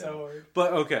own sword?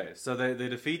 But okay, so they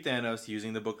defeat Thanos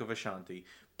using the Book of Ashanti.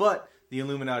 But the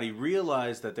Illuminati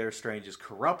realized that their Strange is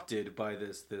corrupted by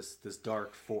this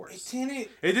dark force.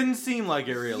 It didn't seem like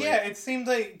it really. Yeah, it seemed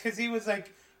like because he's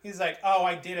like, oh,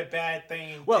 I did a bad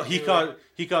thing. Well, he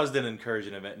caused an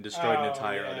incursion event and destroyed an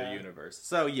entire other universe.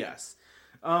 So yes.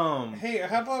 Hey,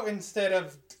 how about instead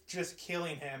of just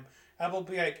killing him, how about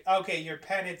be like, okay, your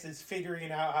penance is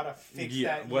figuring out how to fix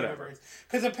that universe.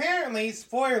 Because apparently,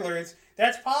 spoilers,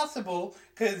 that's possible,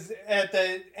 because at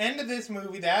the end of this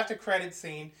movie, the after credit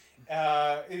scene,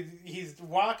 he's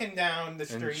walking down the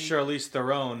street. And Charlize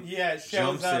Theron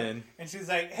jumps in. And she's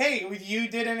like, hey, you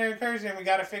did an incursion, we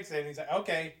gotta fix it. And he's like,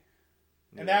 okay.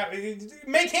 And that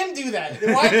make him do that.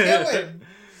 Why kill him?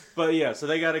 But yeah, so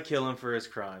they gotta kill him for his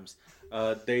crimes.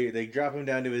 They drop him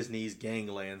down to his knees,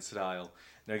 gangland style.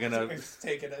 They're gonna. It's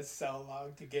taken us so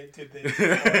long to get to this.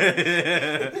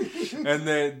 And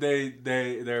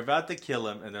they're about to kill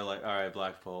him, and they're like, "All right,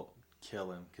 Black Bolt,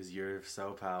 kill him because you're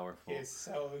so powerful. You're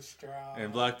so strong."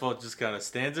 And Black Bolt just kind of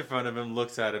stands in front of him,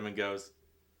 looks at him, and goes,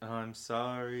 "I'm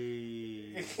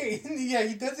sorry." Yeah,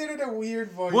 he does it in a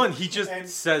weird voice. He just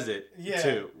says it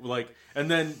too, and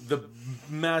then the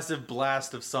massive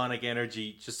blast of sonic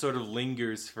energy just sort of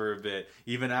lingers for a bit,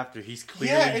 even after he's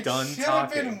clearly done talking. Should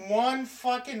have been one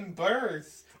fucking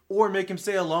burst. Or make him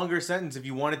say a longer sentence if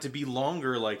you want it to be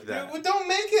longer like that. Don't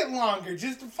make it longer.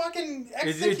 Just fucking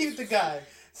execute the guy.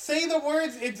 Say the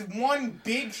words. It's one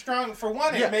big, strong... For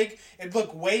one, it make it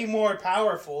look way more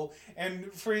powerful.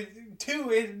 And for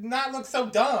two, it not look so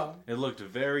dumb. It looked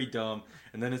very dumb.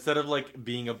 And then instead of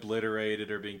being obliterated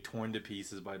or being torn to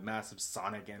pieces by massive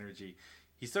sonic energy,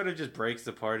 he sort of just breaks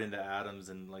apart into atoms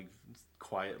and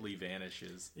quietly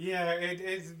vanishes. Yeah,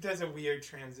 it does a weird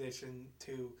transition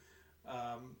to...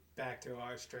 back to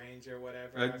our Strange or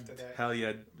whatever after that. Hell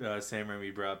yeah, Sam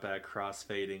Raimi brought back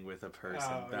crossfading with a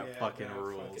person. That fucking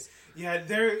rules.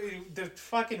 The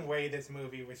fucking way this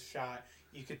movie was shot,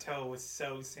 you could tell was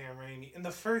so Sam Raimi. In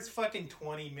the first fucking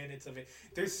 20 minutes of it,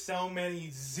 there's so many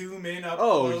zoom in up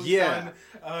close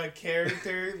on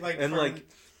character.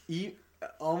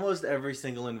 Almost every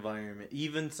single environment,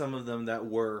 even some of them that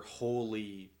were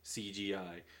wholly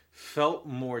CGI, felt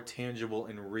more tangible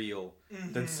and real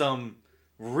than some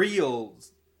real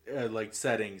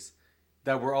settings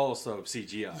that were also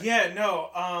CGI. Yeah, no.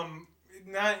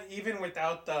 not even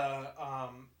without the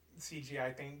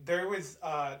CGI thing, there was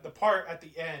the part at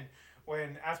the end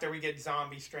when after we get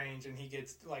Zombie Strange and he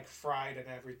gets like fried and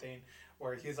everything,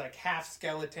 where he's like half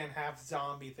skeleton, half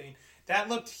zombie thing. That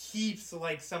looked heaps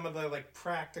like some of the like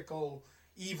practical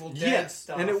Evil Dead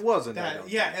stuff. And it wasn't.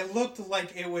 It looked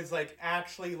like it was like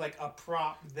actually like a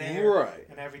prop there, right,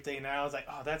 and everything. And I was like,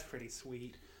 oh, that's pretty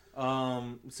sweet.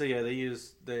 So yeah,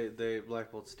 they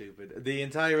Black Bolt's stupid. The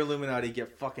entire Illuminati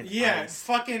get fucking iced.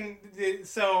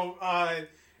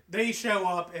 They show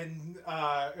up and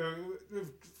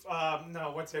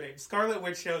what's her name? Scarlet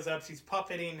Witch shows up. She's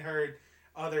puppeting her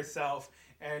other self,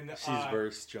 and she's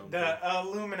verse jumping. The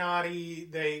Illuminati,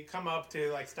 they come up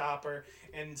to like stop her,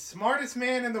 and smartest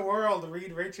man in the world,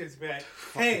 Reed Richards, be like,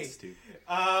 "Hey,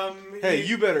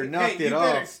 you better knock it off.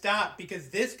 You better stop, because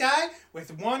this guy,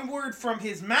 with one word from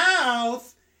his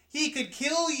mouth, he could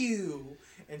kill you."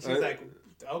 And she's like,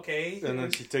 okay. And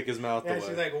then she took his mouth away.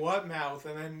 She's like, what mouth?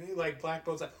 And then like Black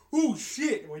Bolt's like, ooh,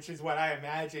 shit, which is what I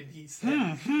imagined he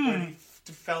said when he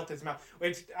felt his mouth.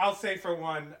 Which I'll say for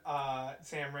one,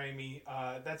 Sam Raimi,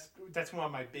 that's one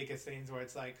of my biggest things where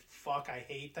it's like, fuck, I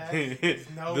hate that.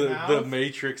 Mouth. The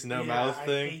Matrix mouth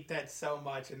thing. I hate that so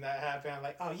much, and that happened. I'm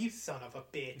like, oh, you son of a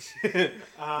bitch.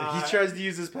 He tries to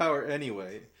use his power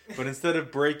anyway, but instead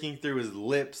of breaking through his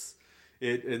lips,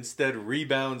 it instead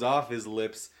rebounds off his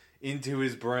lips into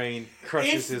his brain,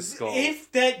 crushes his skull.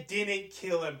 If that didn't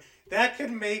kill him, that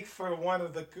could make for one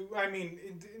of the... I mean,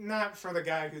 not for the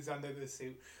guy who's under the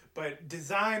suit, but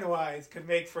design-wise, could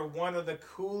make for one of the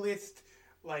coolest,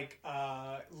 like,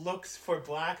 looks for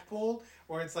Black Bolt,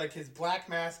 where it's like his black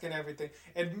mask and everything,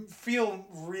 and feel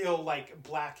real, like,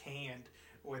 Black Hand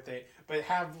with it, but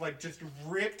have like just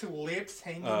ripped lips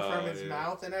hanging from his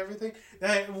mouth and everything.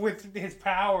 That with his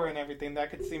power and everything, that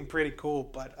could seem pretty cool.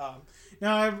 But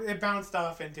no, it bounced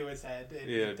off into his head.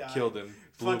 It killed him.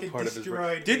 Blew part of his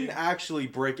brain. Didn't actually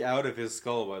break out of his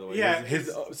skull, by the way. Yeah,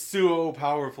 his so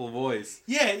powerful voice.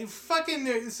 Yeah,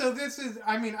 fucking. So this is.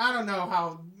 I mean, I don't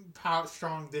know how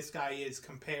strong this guy is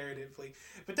comparatively,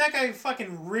 but that guy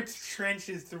fucking rips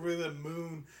trenches through the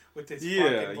moon with his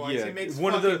fucking voice. Yeah. He makes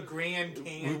one Grand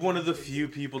Canyon. One of the few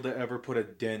people to ever put a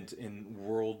dent in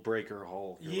World Breaker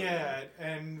Hulk. Yeah,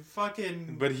 and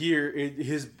fucking... But here,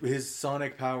 his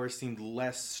sonic power seemed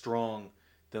less strong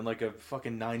than like a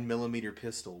fucking 9mm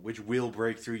pistol, which will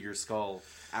break through your skull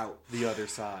out the other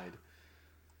side.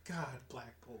 God,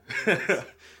 Black Bolt.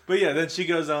 But yeah, then she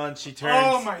goes on, she turns...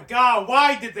 Oh my god,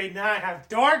 why did they not have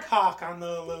Darkhawk on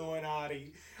the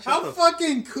Illuminati? How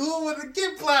fucking cool would it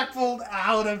get Black Bolt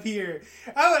out of here?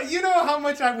 You know how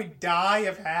much I would die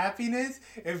of happiness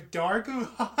if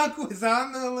Darkhawk was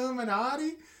on the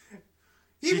Illuminati?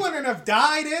 He wouldn't have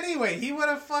died anyway. He would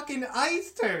have fucking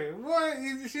iced her.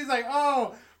 She's like,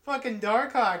 oh, fucking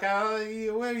Darkhawk,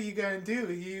 what are you gonna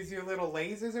do? You use your little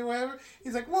lasers or whatever?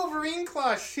 He's like, Wolverine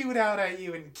claws shoot out at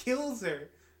you and kills her.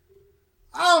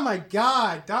 Oh my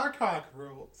god, Darkhawk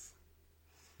rules.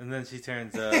 And then she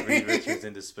turns Reed Richards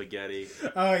into spaghetti.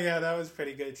 Oh yeah, that was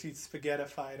pretty good. She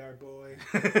spaghettified our boy.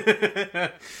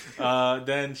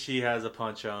 Then she has a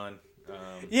punch on.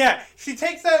 Yeah, she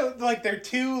takes out like their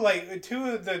two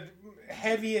of the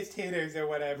heaviest hitters or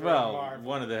whatever. Well,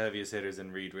 one of the heaviest hitters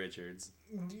in Reed Richards.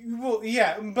 Well,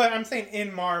 yeah, but I'm saying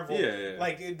in Marvel,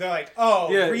 like they're like,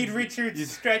 Reed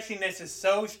Richards' stretchiness is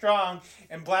so strong,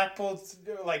 and Black Bolt's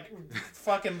like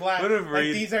fucking black. Like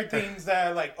these are things that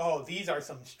are like, these are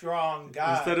some strong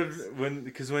guys. Instead of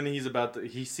when he's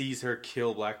he sees her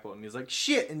kill Black Bolt, and he's like,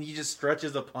 shit, and he just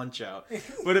stretches a punch out.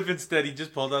 What if instead he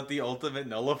just pulled out the ultimate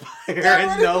nullifier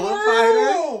and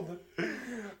nullified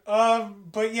her?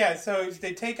 But yeah, so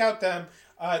they take out them.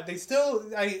 She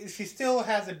still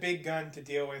has a big gun to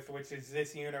deal with, which is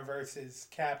this universe's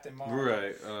Captain Marvel.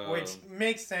 Right. Which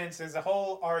makes sense. There's a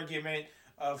whole argument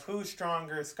of who's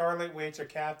stronger, Scarlet Witch or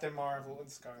Captain Marvel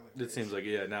and Scarlet Witch. It seems like,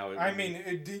 now...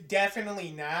 definitely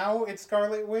now it's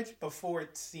Scarlet Witch. Before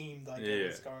it seemed like it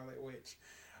was Scarlet Witch.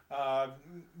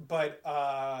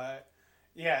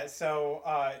 Yeah, so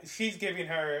she's giving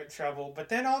her trouble, but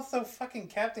then also fucking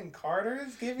Captain Carter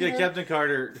is giving her... Yeah, Captain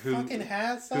Carter, who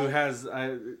has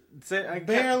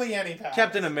barely any powers.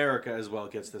 Captain America as well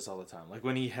gets this all the time. Like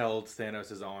when he held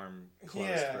Thanos' arm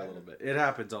closed for a little bit. It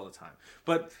happens all the time.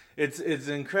 But it's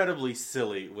incredibly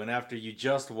silly when after you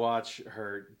just watch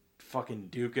her fucking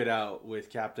duke it out with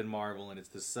Captain Marvel, and it's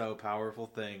this so powerful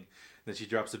thing, that she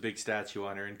drops a big statue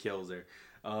on her and kills her.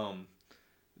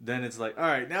 Then it's like, all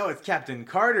right, now it's Captain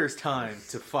Carter's time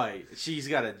to fight. She's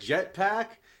got a jetpack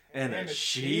and a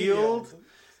shield.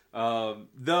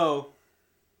 Though,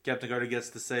 Captain Carter gets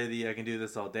to say the I can do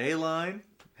this all day line.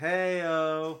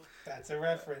 Hey-o. That's a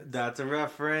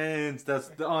reference.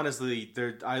 Honestly,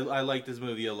 I like this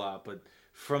movie a lot, but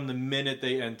from the minute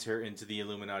they enter into the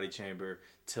Illuminati chamber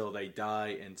till they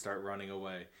die and start running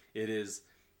away, it is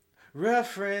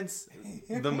reference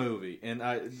the movie, and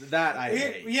I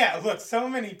hate. Yeah, look, so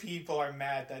many people are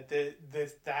mad that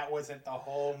that wasn't the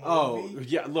whole movie. Oh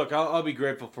yeah, look, I'll be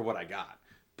grateful for what I got,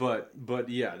 but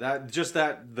yeah,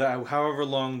 that however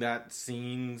long those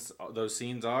scenes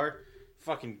are,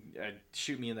 fucking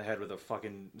shoot me in the head with a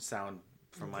fucking sound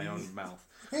from my own mouth.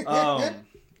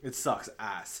 It sucks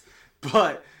ass,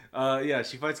 but. Yeah,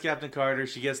 she fights Captain Carter.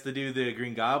 She gets to do the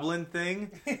Green Goblin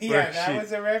thing. Yeah, that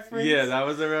was a reference. Yeah, that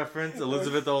was a reference.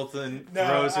 Elizabeth Olsen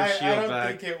throws her shield back.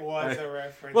 I don't think it was a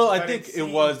reference. Well, I think it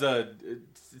was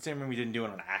Sam Raimi didn't do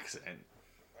it on accident.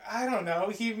 I don't know.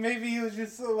 Maybe he was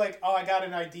just like, oh, I got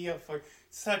an idea for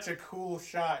such a cool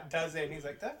shot. Does it? And he's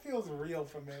like, that feels real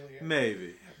familiar.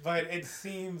 Maybe. But it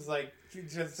seems like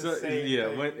just the same yeah,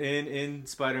 thing. When in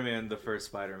Spider-Man, the first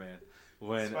Spider-Man.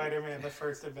 When Spider-Man, the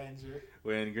first Avenger.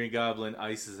 When Green Goblin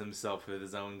ices himself with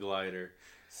his own glider.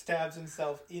 Stabs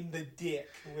himself in the dick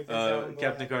with his own glider.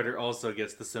 Captain Carter also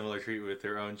gets the similar treatment with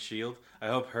her own shield. I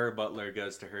hope her butler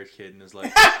goes to her kid and is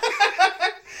like,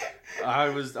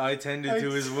 I tended to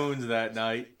his wounds that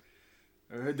night.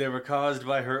 They were caused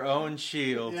by her own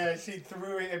shield. Yeah, she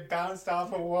threw it and bounced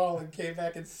off a wall and came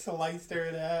back and sliced her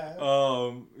in half.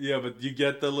 Yeah, but you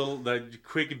get that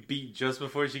quick beat just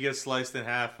before she gets sliced in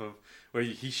half of where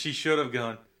she should have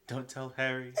gone, don't tell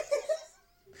Harry.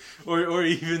 or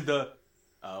even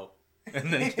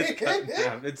and then just cut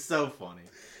down. It's so funny.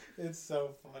 It's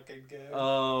so fucking good.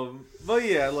 But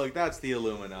yeah, look, that's the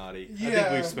Illuminati. Yeah. I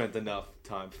think we've spent enough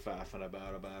time faffing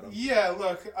about them. Yeah,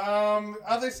 look,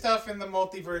 other stuff in the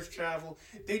multiverse travel.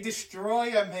 They destroy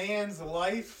a man's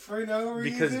life for no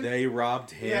reason. Because they robbed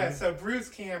him. Yeah, so Bruce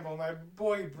Campbell, my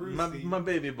boy Brucey. My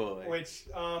baby boy. Which,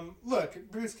 look,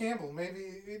 Bruce Campbell,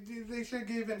 maybe they should have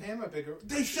given him a bigger...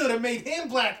 They should have made him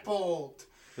Black Bolt!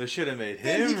 They should have made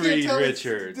him Reed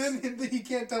Richards. Then he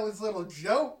can't tell his little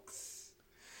jokes.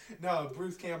 No,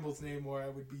 Bruce Campbell's Namor, I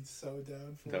would be so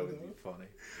down for. That would be funny.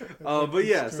 But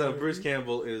yeah, so Bruce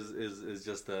Campbell is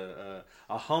just a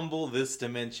humble this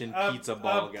dimension pizza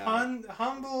ball guy.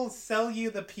 Humble sell you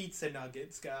the pizza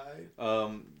nuggets guy.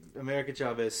 America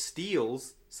Chavez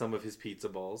steals some of his pizza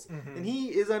balls, and he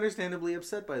is understandably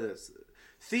upset by this.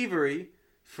 Thievery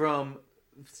from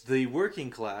the working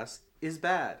class is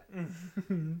bad.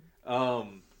 And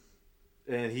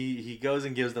he goes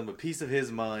and gives them a piece of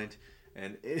his mind.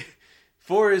 And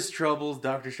for his troubles,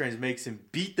 Doctor Strange makes him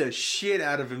beat the shit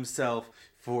out of himself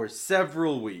for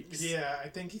several weeks. Yeah, I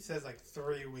think he says like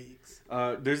 3 weeks.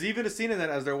 There's even a scene in that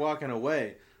as they're walking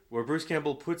away where Bruce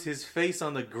Campbell puts his face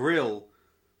on the grill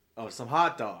of some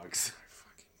hot dogs. Oh,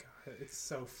 fucking God, it's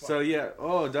so funny. So yeah,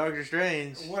 Doctor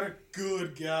Strange. What a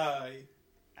good guy.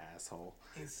 Asshole.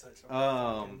 He's such a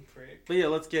fucking prick. But yeah,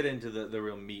 let's get into the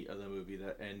real meat of the movie,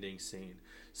 that ending scene.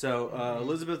 So,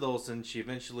 Elizabeth Olsen,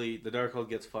 the Darkhold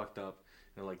gets fucked up.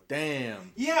 And they're like,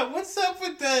 damn. Yeah, what's up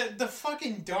with the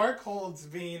fucking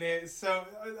Darkholds being it? So,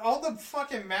 all the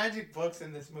fucking magic books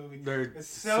in this movie are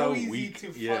so easy weak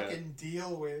to fucking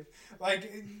deal with.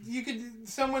 Like,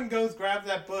 someone goes, grab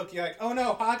that book, you're like, oh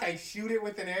no, Hawkeye, shoot it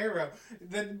with an arrow.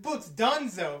 The book's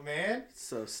donezo, man.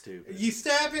 So stupid. You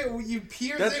stab it, you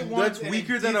pierce it once. That's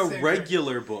weaker than a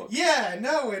regular book. Yeah,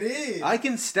 no, it is. I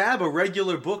can stab a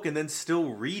regular book and then still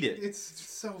read it. It's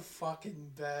so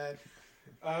fucking bad.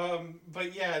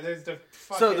 But yeah, there's the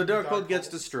fucking... So the Darkhold gets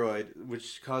destroyed,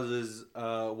 which causes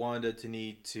Wanda to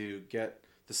need to get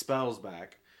the spells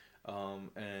back.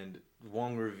 And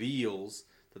Wong reveals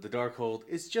that the Darkhold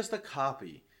is just a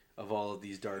copy of all of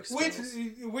these dark spells.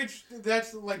 Which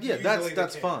that's like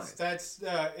that's fine. That's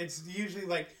it's usually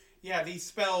like these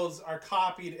spells are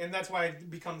copied, and that's why it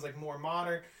becomes like more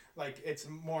modern. Like it's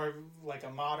more like a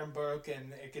modern book,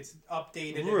 and it gets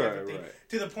updated and everything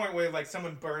to the point where like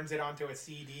someone burns it onto a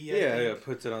CD.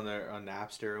 Puts it on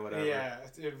Napster or whatever. Yeah,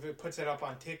 it puts it up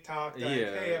on TikTok. Hey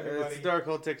everybody, it's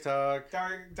Darkhold TikTok.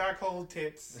 Darkhold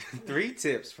tips. 3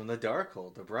 tips from the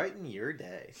Darkhold to brighten your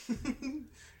day.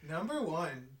 Number 1,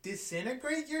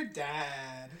 disintegrate your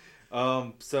dad.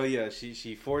 So yeah,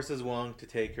 she forces Wong to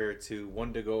take her to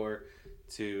Wundagore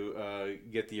to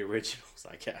get the originals,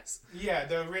 I guess. Yeah,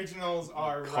 the originals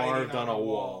are carved on a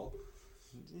wall.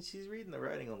 She's reading the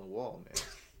writing on the wall,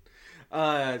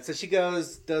 man. So she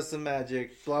goes, does some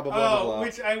magic, blah blah blah blah.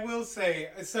 Which I will say.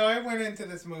 So I went into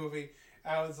this movie.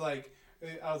 I was like,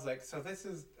 so this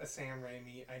is a Sam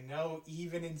Raimi. I know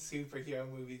even in superhero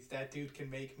movies, that dude can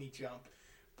make me jump.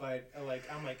 But I'm like,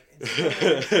 I don't know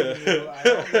if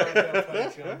they'll put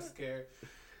a jump scare.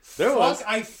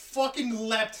 I fucking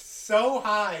leapt so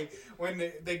high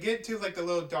when they get to like the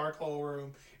little dark hole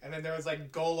room, and then there was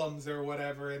like golems or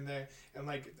whatever in there, and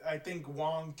like I think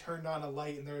Wong turned on a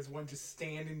light, and there was one just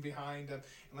standing behind him,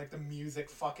 and like the music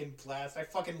fucking blast. I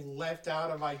fucking leapt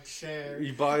out of my chair.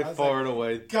 You by far and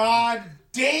away. God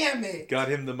damn it! Got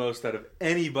him the most out of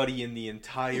anybody in the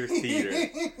entire theater.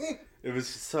 It was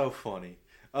so funny.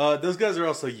 Those guys are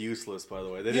also useless, by the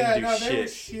way. They didn't do shit. They were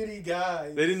shitty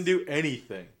guys. They didn't do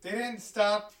anything. They didn't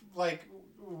stop, like,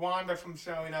 Wanda from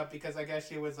showing up because I guess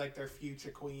she was, like, their future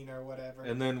queen or whatever.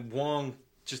 And then Wong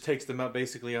just takes them out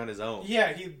basically on his own.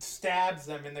 Yeah, he stabs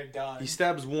them and they're done. He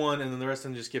stabs one, and then the rest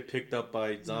of them just get picked up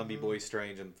by Zombie Boy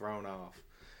Strange and thrown off.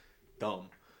 Dumb.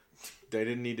 They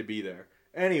didn't need to be there.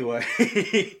 Anyway...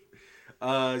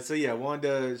 So yeah,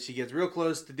 Wanda, she gets real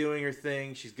close to doing her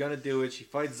thing. She's gonna do it. She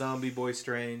fights Zombie Boy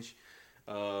Strange,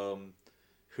 and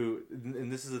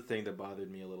this is the thing that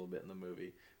bothered me a little bit in the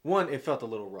movie. One, it felt a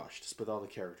little rushed with all the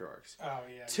character arcs. Oh,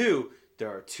 yeah. Two, there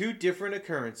are two different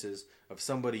occurrences of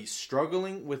somebody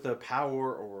struggling with a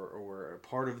power or a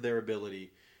part of their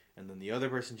ability, and then the other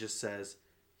person just says,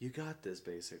 "You got this,"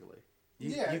 basically.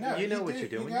 You know what you're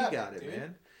doing. You got it,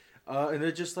 man. And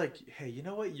they're just like, hey, you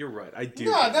know what? You're right. I do.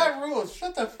 No, that rules.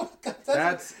 Shut the fuck up.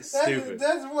 That's stupid.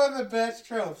 That's one of the best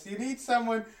tropes. You need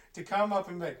someone to come up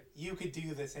and be like, you could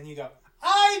do this. And you go,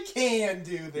 I can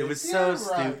do this. It was so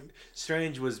stupid.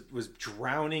 Strange was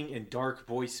drowning in dark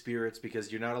boy spirits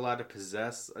because you're not allowed to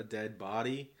possess a dead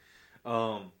body.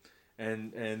 And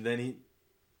then he...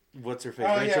 What's her face?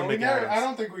 Rachel McAdams. I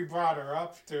don't think we brought her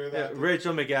up to that. Yeah,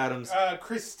 Rachel McAdams.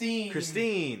 Christine.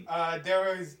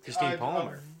 There was Christine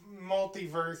Palmer. A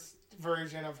multiverse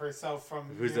version of herself from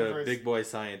who's a big boy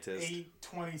scientist.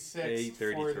 826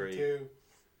 42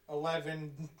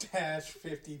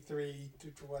 11-53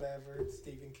 whatever.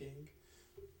 Stephen King.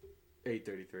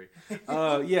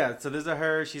 833. Yeah, so there's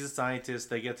her. She's a scientist.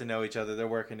 They get to know each other. They're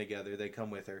working together. They come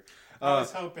with her. I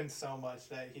was hoping so much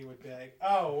that he would be like,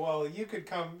 "Oh, well, you could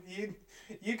come.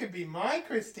 You could be my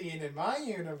Christine in my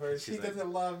universe. She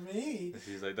doesn't love me."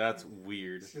 She's like, "That's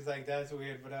weird." She's like, "That's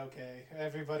weird, but okay.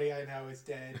 Everybody I know is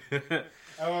dead."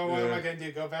 Oh, what am I gonna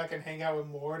do? Go back and hang out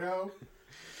with Mordo?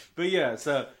 But yeah,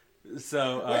 so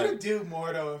way to do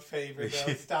Mordo a favor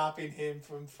though, stopping him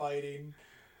from fighting.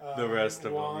 The rest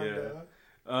of Wanda. them,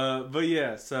 yeah. But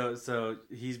yeah, so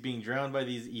he's being drowned by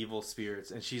these evil spirits,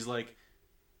 and she's like,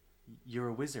 "You're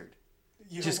a wizard.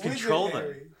 Just control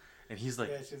them." And he's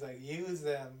like, "Yeah." She's like, "Use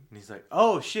them." And he's like,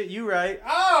 "Oh shit, you right."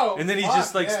 Oh. And then he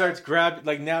just like starts grabbing.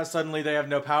 Like now, suddenly they have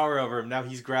no power over him. Now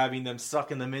he's grabbing them,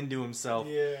 sucking them into himself.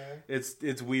 Yeah.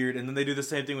 It's weird. And then they do the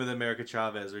same thing with America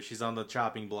Chavez, where she's on the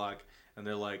chopping block, and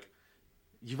they're like,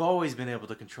 "You've always been able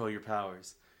to control your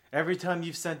powers. Every time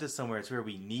you've sent us somewhere, it's where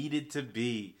we needed to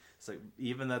be." It's like,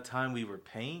 even that time we were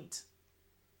paint?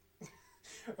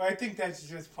 Well, I think that's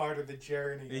just part of the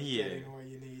journey of getting where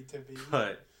you need to be.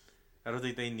 But I don't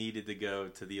think they needed to go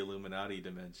to the Illuminati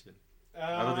dimension.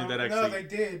 I don't think that actually... No, they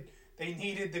did. They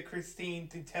needed the Christine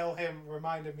to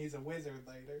remind him he's a wizard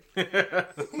later.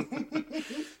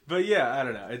 But yeah, I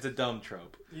don't know. It's a dumb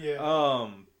trope. Yeah.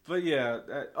 But yeah.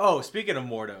 Speaking of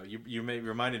Mordo, you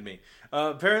reminded me.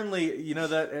 Apparently, you know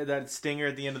that stinger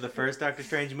at the end of the first Doctor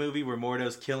Strange movie where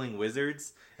Mordo's killing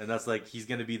wizards, and that's like he's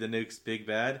gonna be the Nuke's big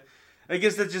bad. I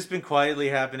guess that's just been quietly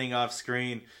happening off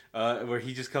screen, where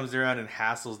he just comes around and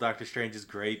hassles Doctor Strange's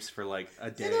grapes for like a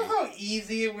day. You know how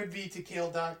easy it would be to kill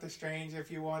Doctor Strange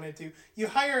if you wanted to? You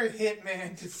hire a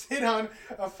hitman to sit on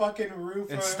a fucking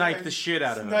roof and snipe the shit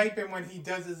out of him. Snipe him when he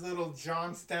does his little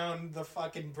Johnstown, the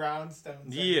fucking brownstones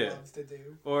that he loves to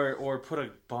do. Or put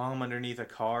a bomb underneath a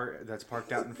car that's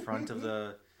parked out in front of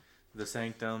the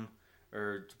sanctum.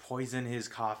 Or poison his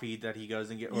coffee that he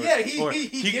goes and get.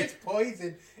 He gets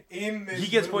poisoned in this. He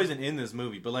gets poisoned in this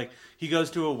movie, but like he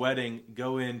goes to a wedding,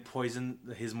 go in, poison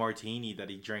his martini that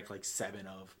he drank like 7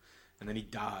 of, and then he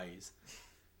dies.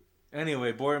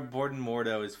 Anyway, Borden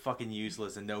Mordo is fucking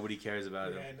useless and nobody cares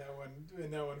about him. Yeah,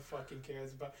 no one fucking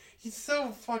cares about. He's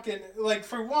so fucking like,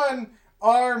 for one,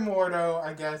 our Mordo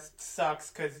I guess sucks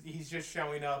because he's just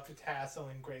showing up to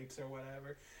hassling grapes or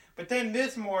whatever. But then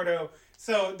this Mordo,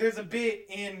 so there's a bit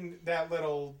in that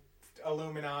little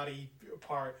Illuminati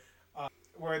part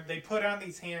where they put on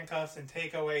these handcuffs and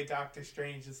take away Doctor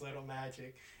Strange's little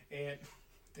magic. And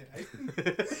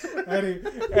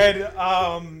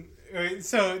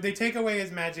so they take away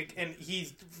his magic, and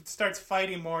he starts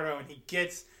fighting Mordo, and he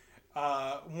gets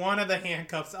one of the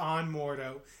handcuffs on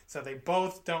Mordo, so they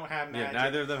both don't have magic. Yeah,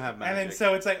 neither of them have magic. And then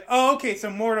so it's like, oh, okay, so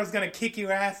Mordo's gonna kick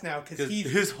your ass now because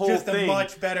he's a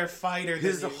much better fighter.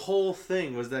 His whole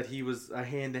thing was that he was a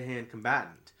hand-to-hand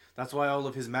combatant. That's why all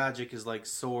of his magic is like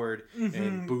sword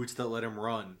and boots that let him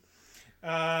run.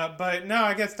 But no,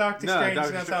 I guess Doctor Strange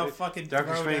knows how fucking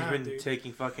Doctor throw Strange down, been dude.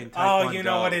 taking fucking Taekwondo. Oh, you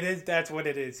know what it is? That's what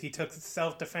it is. He took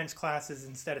self-defense classes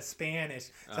instead of Spanish.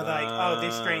 So they're like, oh,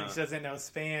 this Strange doesn't know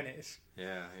Spanish.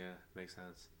 Yeah, makes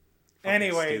sense. Fucking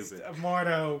Anyways, stupid.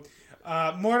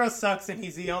 Mordo sucks, and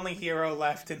he's the only hero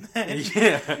left in that.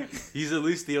 Yeah, he's at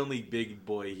least the only big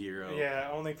boy hero. Yeah,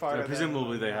 only part of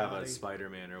presumably the they have a Illuminati.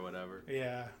 Spider-Man or whatever.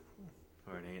 Yeah.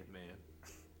 Or an Ant-Man.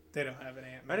 They don't have an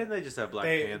Ant-Man. Why didn't they just have Black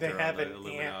Panther They have on the an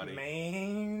Illuminati?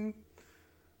 Ant-Man,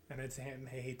 and it's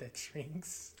Ant-May that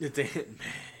shrinks. It's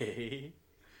Ant-May.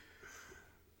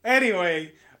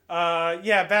 Anyway,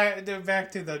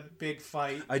 back to the big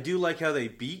fight. I do like how they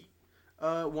beat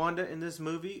Wanda in this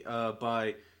movie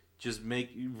by just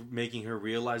making her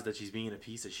realize that she's being a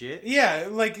piece of shit. Yeah,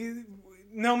 like,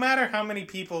 no matter how many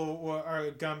people are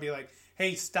gonna be like,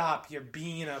 hey, stop, you're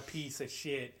being a piece of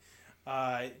shit.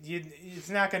 It's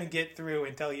not going to get through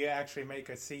until you actually make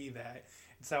her see that.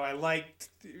 So I liked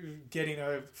getting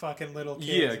a fucking little kid.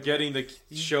 Yeah, getting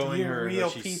showing her. You're a real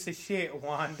that she's piece of shit,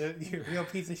 Wanda. You're a real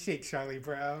piece of shit, Charlie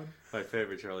Brown. my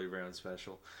favorite Charlie Brown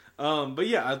special. But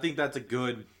yeah, I think that's a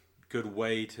good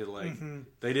way to like.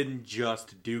 They didn't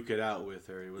just duke it out with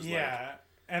her. It was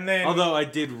and then although I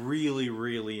did really,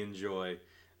 really enjoy.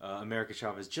 America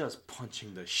Chavez just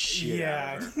punching the shit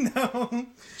out of her. No.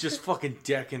 Just fucking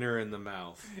decking her in the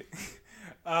mouth.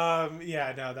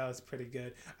 That was pretty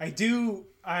good.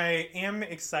 I am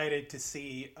excited to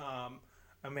see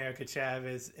America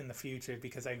Chavez in the future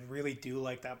because I really do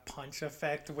like that punch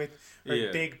effect with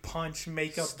her big punch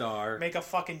make a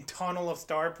fucking tunnel of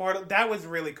star portal. That was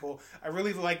really cool. I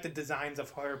really like the designs of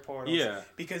her portals. Yeah.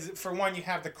 Because for one, you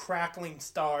have the crackling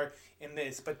star in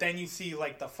this, but then you see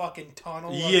like the fucking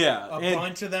tunnel of a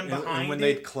bunch of them behind and when it.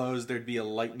 they'd close, there'd be a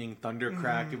lightning thunder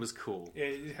crack. It was cool.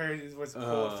 It was a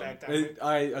cool effect.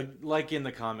 I like in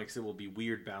the comics, it will be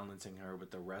weird balancing her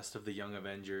with the rest of the Young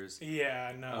Avengers.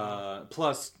 Yeah, no.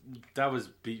 Plus, that was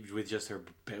with just her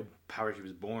power she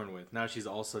was born with. Now she's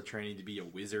also training to be a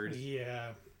wizard.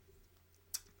 Yeah.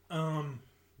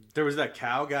 There was that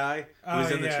cow guy who was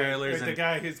in the trailers. With the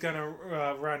guy who's gonna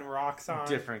run rocks on.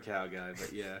 Different cow guy,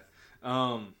 but yeah.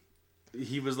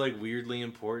 He was like weirdly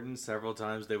important. Several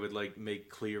times they would like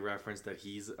make clear reference that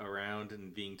he's around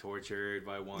and being tortured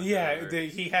by one. Yeah,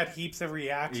 he had heaps of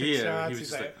reaction shots. He was He's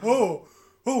just like, oh,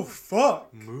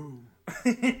 fuck. Moo.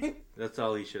 That's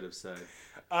all he should have said.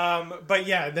 But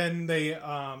yeah, then they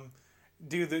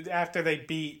after they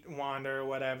beat Wanda or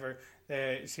whatever.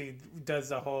 She does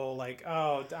the whole like,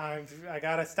 oh, I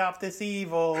gotta stop this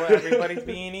evil. Everybody's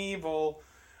being evil.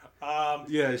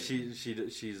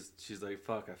 She's like,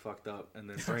 fuck, I fucked up, and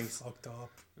then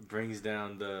brings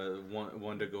down the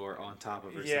Wundagore on top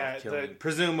of herself,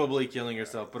 presumably killing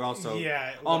herself, but also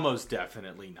almost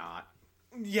definitely not.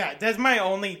 Yeah, that's my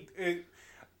only.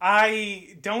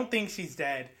 I don't think she's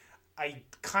dead. I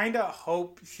kind of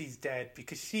hope she's dead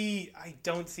because I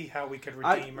don't see how we could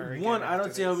redeem her. One, I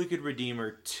don't see how we could redeem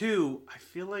her. Two, I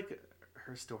feel like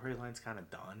her storyline's kind of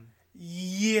done.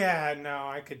 Yeah, no,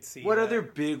 I could see what that. other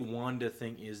big Wanda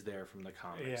thing is there from the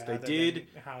comics? They did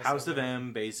House of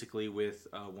M basically with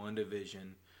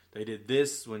WandaVision. They did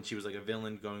this when she was like a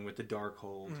villain going with the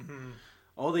Darkhold. Mm-hmm.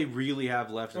 All they really have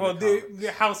left in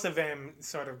the House of M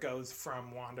sort of goes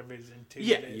from WandaVision to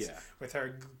this, with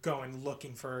her going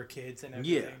looking for her kids and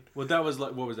everything. Yeah, well, that was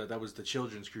like, what was that? That was the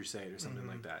Children's Crusade or something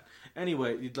like that.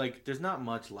 Anyway, like, there's not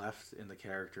much left in the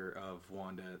character of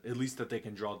Wanda, at least that they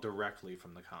can draw directly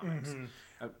from the comics.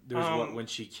 Mm-hmm. There's when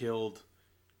she killed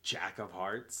Jack of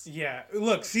Hearts. Yeah,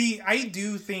 look, I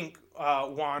do think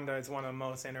Wanda is one of the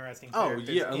most interesting characters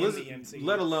in the MCU.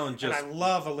 Let alone just... And I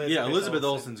love Elizabeth Yeah, Elizabeth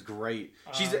Olsen. Olsen's great.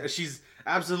 She's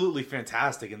absolutely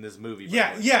fantastic in this movie.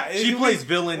 Yeah. She plays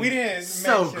villain we didn't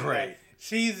so mention great. That.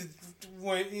 She's...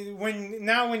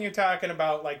 When you're talking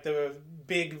about, like, the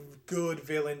big, good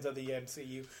villains of the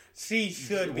MCU, she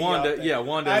should be Wanda, up there. yeah,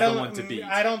 Wanda's the one to beat.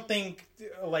 I don't think,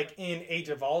 like, in Age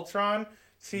of Ultron...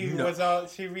 She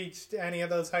reached any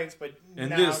of those heights, but and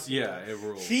now this, it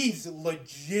rules. She's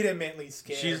legitimately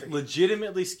scary. She's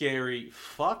legitimately scary,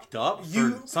 fucked up.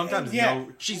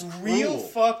 She's real cruel.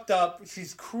 Fucked up.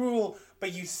 She's cruel,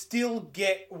 but you still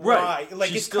get why. Like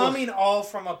she's coming all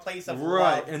from a place of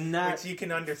love, and that which you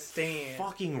can understand.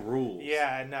 Fucking rules.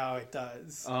 Yeah, no, it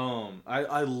does.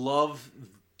 I love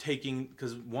taking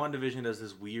because WandaVision does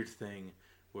this weird thing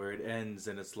where it ends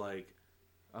and it's like,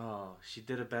 oh, she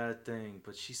did a bad thing,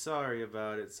 but she's sorry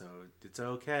about it, so it's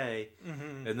okay.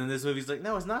 Mm-hmm. And then this movie's like,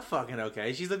 no, it's not fucking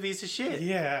okay. She's a piece of shit.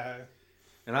 Yeah.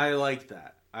 And I like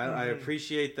that. I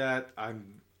appreciate that.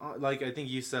 I'm like, I think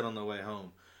you said on the way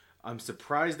home, I'm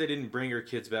surprised they didn't bring her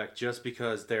kids back just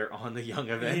because they're on the Young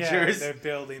Avengers. Yeah, they're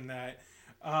building that.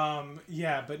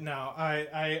 But no,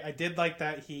 I did like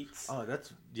that Heats. Oh,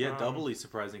 that's doubly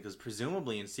surprising because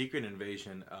presumably in Secret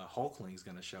Invasion, Hulkling's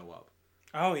gonna show up.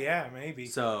 Oh yeah, maybe.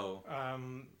 So,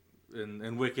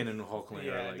 and Wiccan and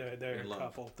Hulkling are like they're in a love.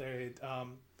 couple.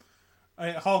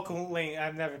 Hulkling.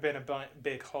 I've never been a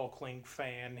big Hulkling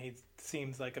fan. He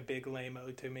seems like a big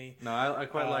lame-o to me. No, I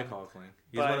quite like Hulkling.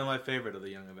 He's one of my favorite of the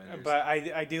Young Avengers. But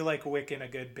I do like Wiccan a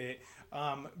good bit.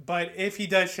 But if he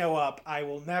does show up, I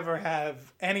will never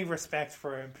have any respect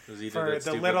for him for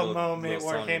the little moment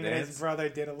where him and his brother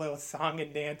did a little song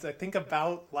and dance. I think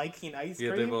about liking ice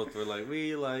cream. Yeah, they both were like,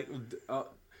 we like...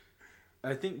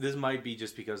 I think this might be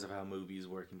just because of how movies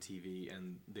work in TV,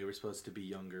 and they were supposed to be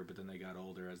younger, but then they got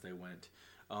older as they went.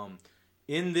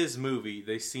 In this movie,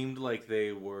 they seemed like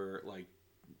they were like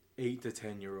 8 to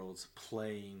 10-year-olds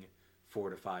playing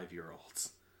 4 to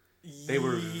 5-year-olds. They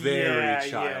were very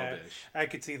childish. Yeah, I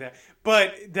could see that.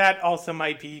 But that also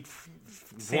might be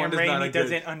Sam Raimi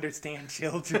doesn't understand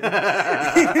children.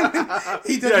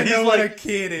 He doesn't know what a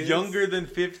kid is. Younger than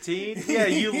 15? Yeah,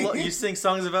 you sing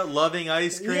songs about loving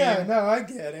ice cream. Yeah, no, I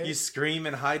get it. You scream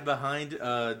and hide behind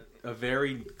a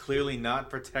very clearly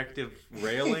not protective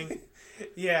railing.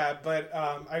 Yeah, but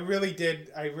I really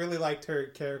liked her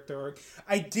character arc.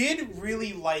 I did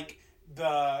really like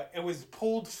it was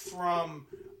pulled from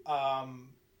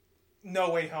No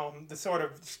Way Home, the sort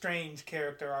of strange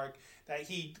character arc that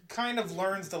he kind of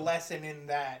learns the lesson in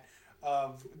that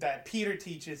Peter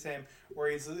teaches him, where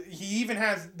he even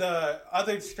has the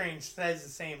other Strange says the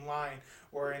same line,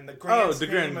 or in the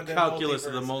grand calculus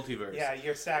of the multiverse. Yeah,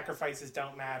 your sacrifices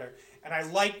don't matter. And I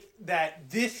liked that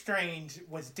this Strange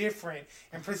was different,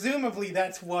 and presumably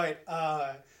that's what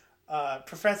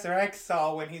Professor X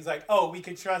saw when he's like, oh, we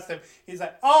can trust him. He's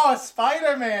like, oh,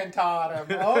 Spider-Man taught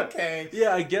him. Okay.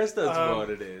 Yeah, I guess that's what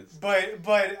it is. But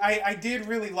I did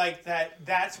really like that.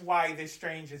 That's why this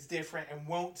Strange is different and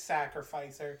won't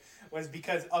sacrifice her, was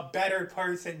because a better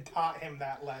person taught him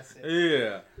that lesson.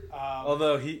 Yeah.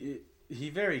 Although he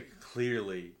very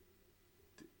clearly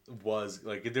was,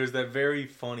 like, there's that very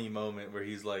funny moment where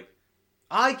he's like,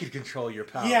 I could control your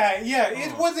power. Yeah.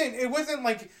 It wasn't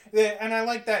like, and I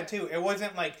like that too. It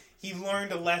wasn't like he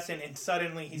learned a lesson and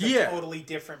suddenly he's a totally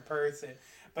different person.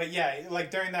 But yeah,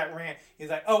 like during that rant, he's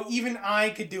like, "Oh, even I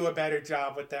could do a better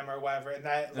job with them or whatever." And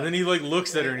that, and then he like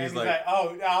looks at her and he's like,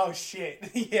 "Oh shit,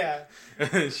 yeah."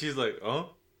 And she's like,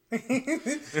 "Oh."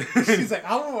 She's like,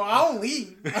 "I'll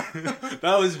leave."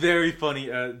 That was very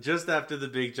funny. Just after the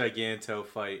big Giganto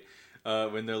fight.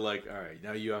 When they're like, all right,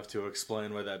 now you have to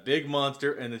explain why that big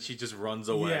monster, and then she just runs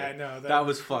away. Yeah, no, that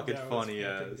was fucking funny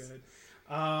as.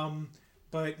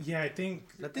 But yeah, I think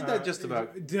that just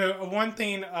about. The one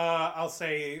thing I'll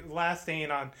say, last thing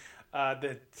on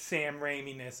the Sam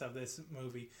Raimi-ness of this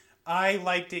movie, I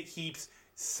liked it heaps.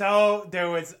 So there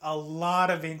was a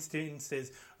lot of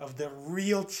instances of the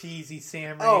real cheesy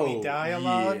Sam Raimi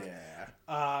dialogue. Yeah.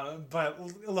 But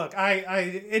look,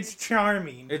 it's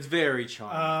charming. It's very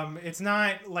charming. It's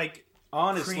not like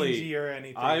honestly cringy or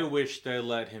anything. I wish they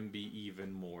let him be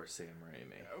even more Sam Raimi.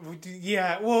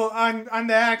 Yeah, well, on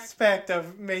the aspect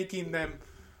of making them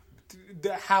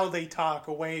how they talk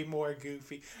way more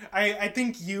goofy. I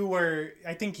think you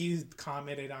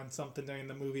commented on something during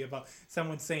the movie about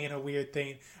someone saying a weird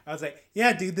thing. I was like,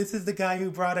 yeah, dude, this is the guy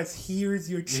who brought us Here's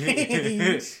Your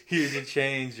Change. Here's your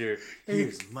change,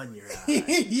 here's money your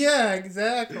eye. Yeah,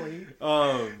 exactly.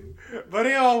 But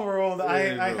in overall,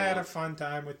 I had a fun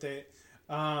time with it.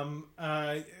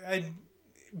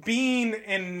 Being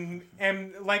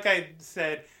and like I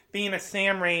said, being a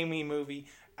Sam Raimi movie,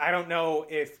 I don't know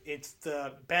if it's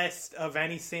the best of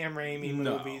any Sam Raimi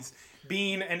movies.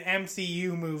 Being an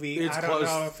MCU movie, I don't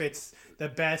know if it's the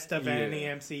best of any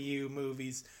MCU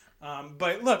movies.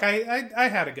 But look, I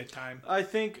had a good time. I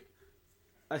think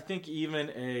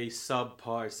even a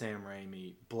subpar Sam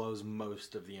Raimi blows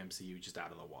most of the MCU just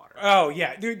out of the water. Oh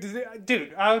yeah,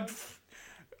 dude,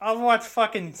 I'll watch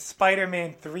fucking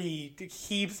Spider-Man 3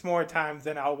 heaps more times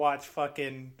than I'll watch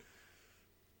fucking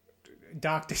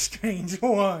Doctor Strange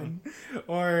 1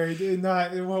 or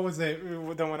not. What was it?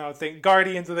 The one I was thinking,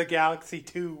 Guardians of the Galaxy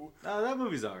 2. Oh, that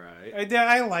movie's all right.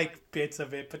 I like bits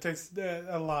of it, but there's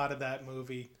a lot of that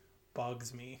movie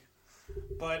bugs me.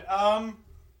 But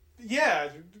yeah,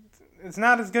 it's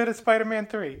not as good as Spider-Man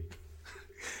 3.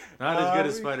 Not as good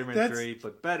as Spider-Man 3,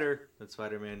 but better than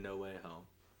Spider-Man No Way Home.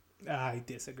 I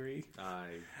disagree.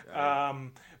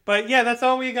 But yeah, that's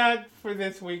all we got for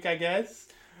this week, I guess.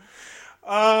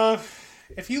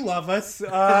 If you love us,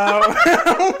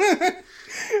 I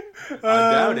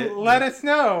doubt it. Let us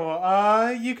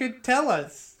know. You could tell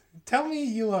us. Tell me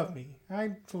you love me.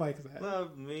 I like that.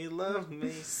 Love me,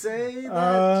 say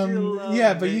that you love me.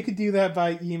 Yeah, but you could do that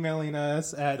by emailing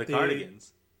us at the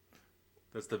Cardigans.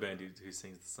 That's the band who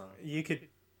sings the song. You could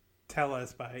tell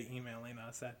us by emailing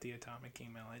us at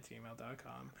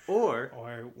theatomicemail@gmail.com. Or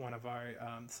one of our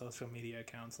social media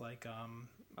accounts like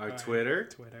our Twitter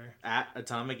at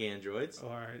Atomic Androids.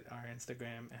 Or our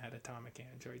Instagram at Atomic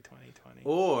Android 2020.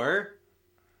 Or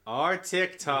our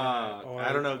TikTok. Yeah,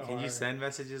 I don't know. Can you send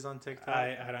messages on TikTok?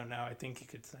 I don't know. I think you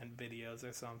could send videos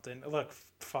or something. Look,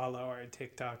 follow our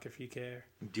TikTok if you care.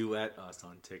 Duet us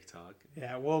on TikTok.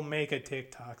 Yeah, we'll make a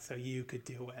TikTok so you could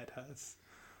duet us.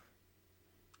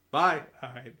 Bye. All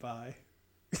right, bye.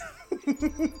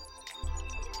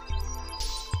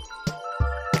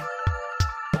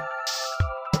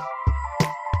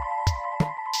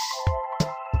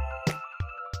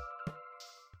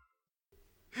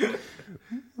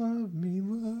 Love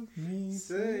me,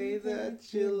 say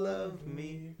that you love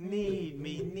me, need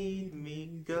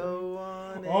me, go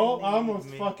on. Oh, I almost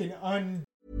fucking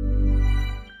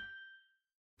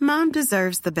Mom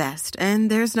deserves the best, and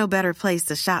there's no better place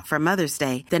to shop for Mother's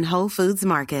Day than Whole Foods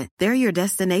Market. They're your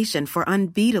destination for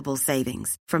unbeatable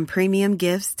savings, from premium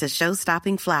gifts to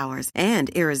show-stopping flowers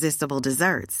and irresistible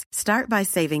desserts. Start by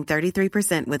saving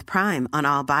 33% with Prime on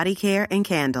all body care and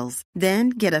candles. Then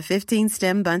get a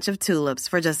 15-stem bunch of tulips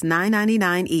for just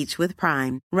 $9.99 each with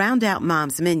Prime. Round out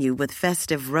Mom's menu with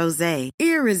festive rosé,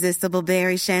 irresistible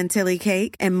berry chantilly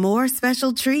cake, and more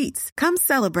special treats. Come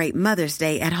celebrate Mother's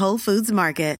Day at Whole Foods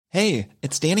Market. Hey,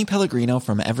 it's Danny Pellegrino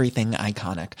from Everything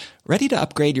Iconic. Ready to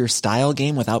upgrade your style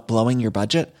game without blowing your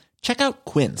budget? Check out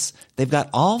Quince. They've got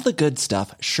all the good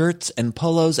stuff, shirts and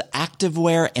polos,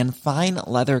 activewear, and fine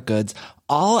leather goods,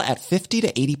 all at 50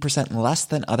 to 80% less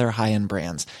than other high-end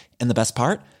brands. And the best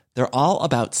part? They're all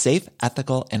about safe,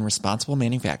 ethical, and responsible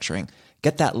manufacturing.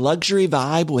 Get that luxury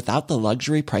vibe without the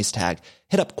luxury price tag.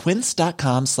 Hit up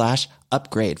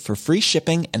quince.com/upgrade for free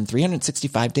shipping and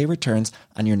 365-day returns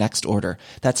on your next order.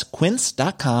 That's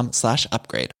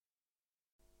quince.com/upgrade.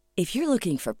 If you're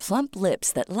looking for plump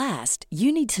lips that last,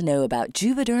 you need to know about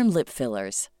Juvederm lip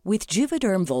fillers. With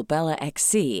Juvederm Volbella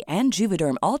XC and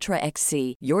Juvederm Ultra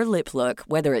XC, your lip look,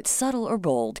 whether it's subtle or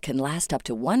bold, can last up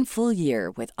to 1 full year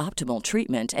with optimal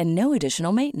treatment and no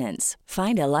additional maintenance.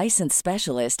 Find a licensed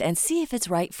specialist and see if it's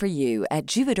right for you at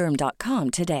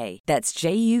Juvederm.com today. That's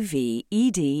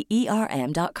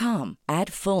JUVEDERM.com.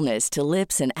 Add fullness to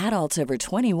lips in adults over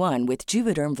 21 with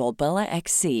Juvederm Volbella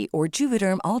XC or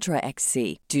Juvederm Ultra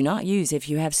XC. Do not use if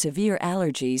you have severe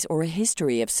allergies or a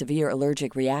history of severe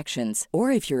allergic reactions, or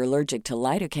if you're allergic to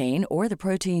lidocaine or the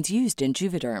proteins used in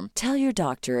Juvederm. Tell your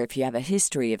doctor if you have a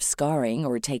history of scarring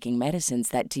or taking medicines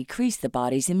that decrease the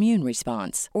body's immune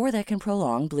response or that can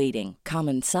prolong bleeding.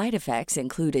 Common side effects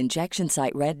include injection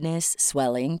site redness,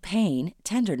 swelling, pain,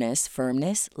 tenderness,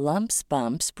 firmness, lumps,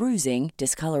 bumps, bruising,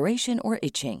 discoloration, or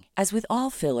itching. As with all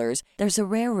fillers, there's a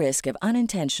rare risk of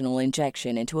unintentional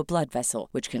injection into a blood vessel,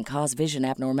 which can cause vision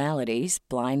abnormalities,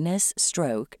 blindness,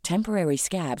 stroke, temporary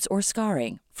scabs, or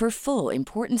scarring. For full,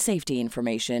 important safety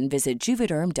information, visit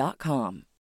Juvederm.com.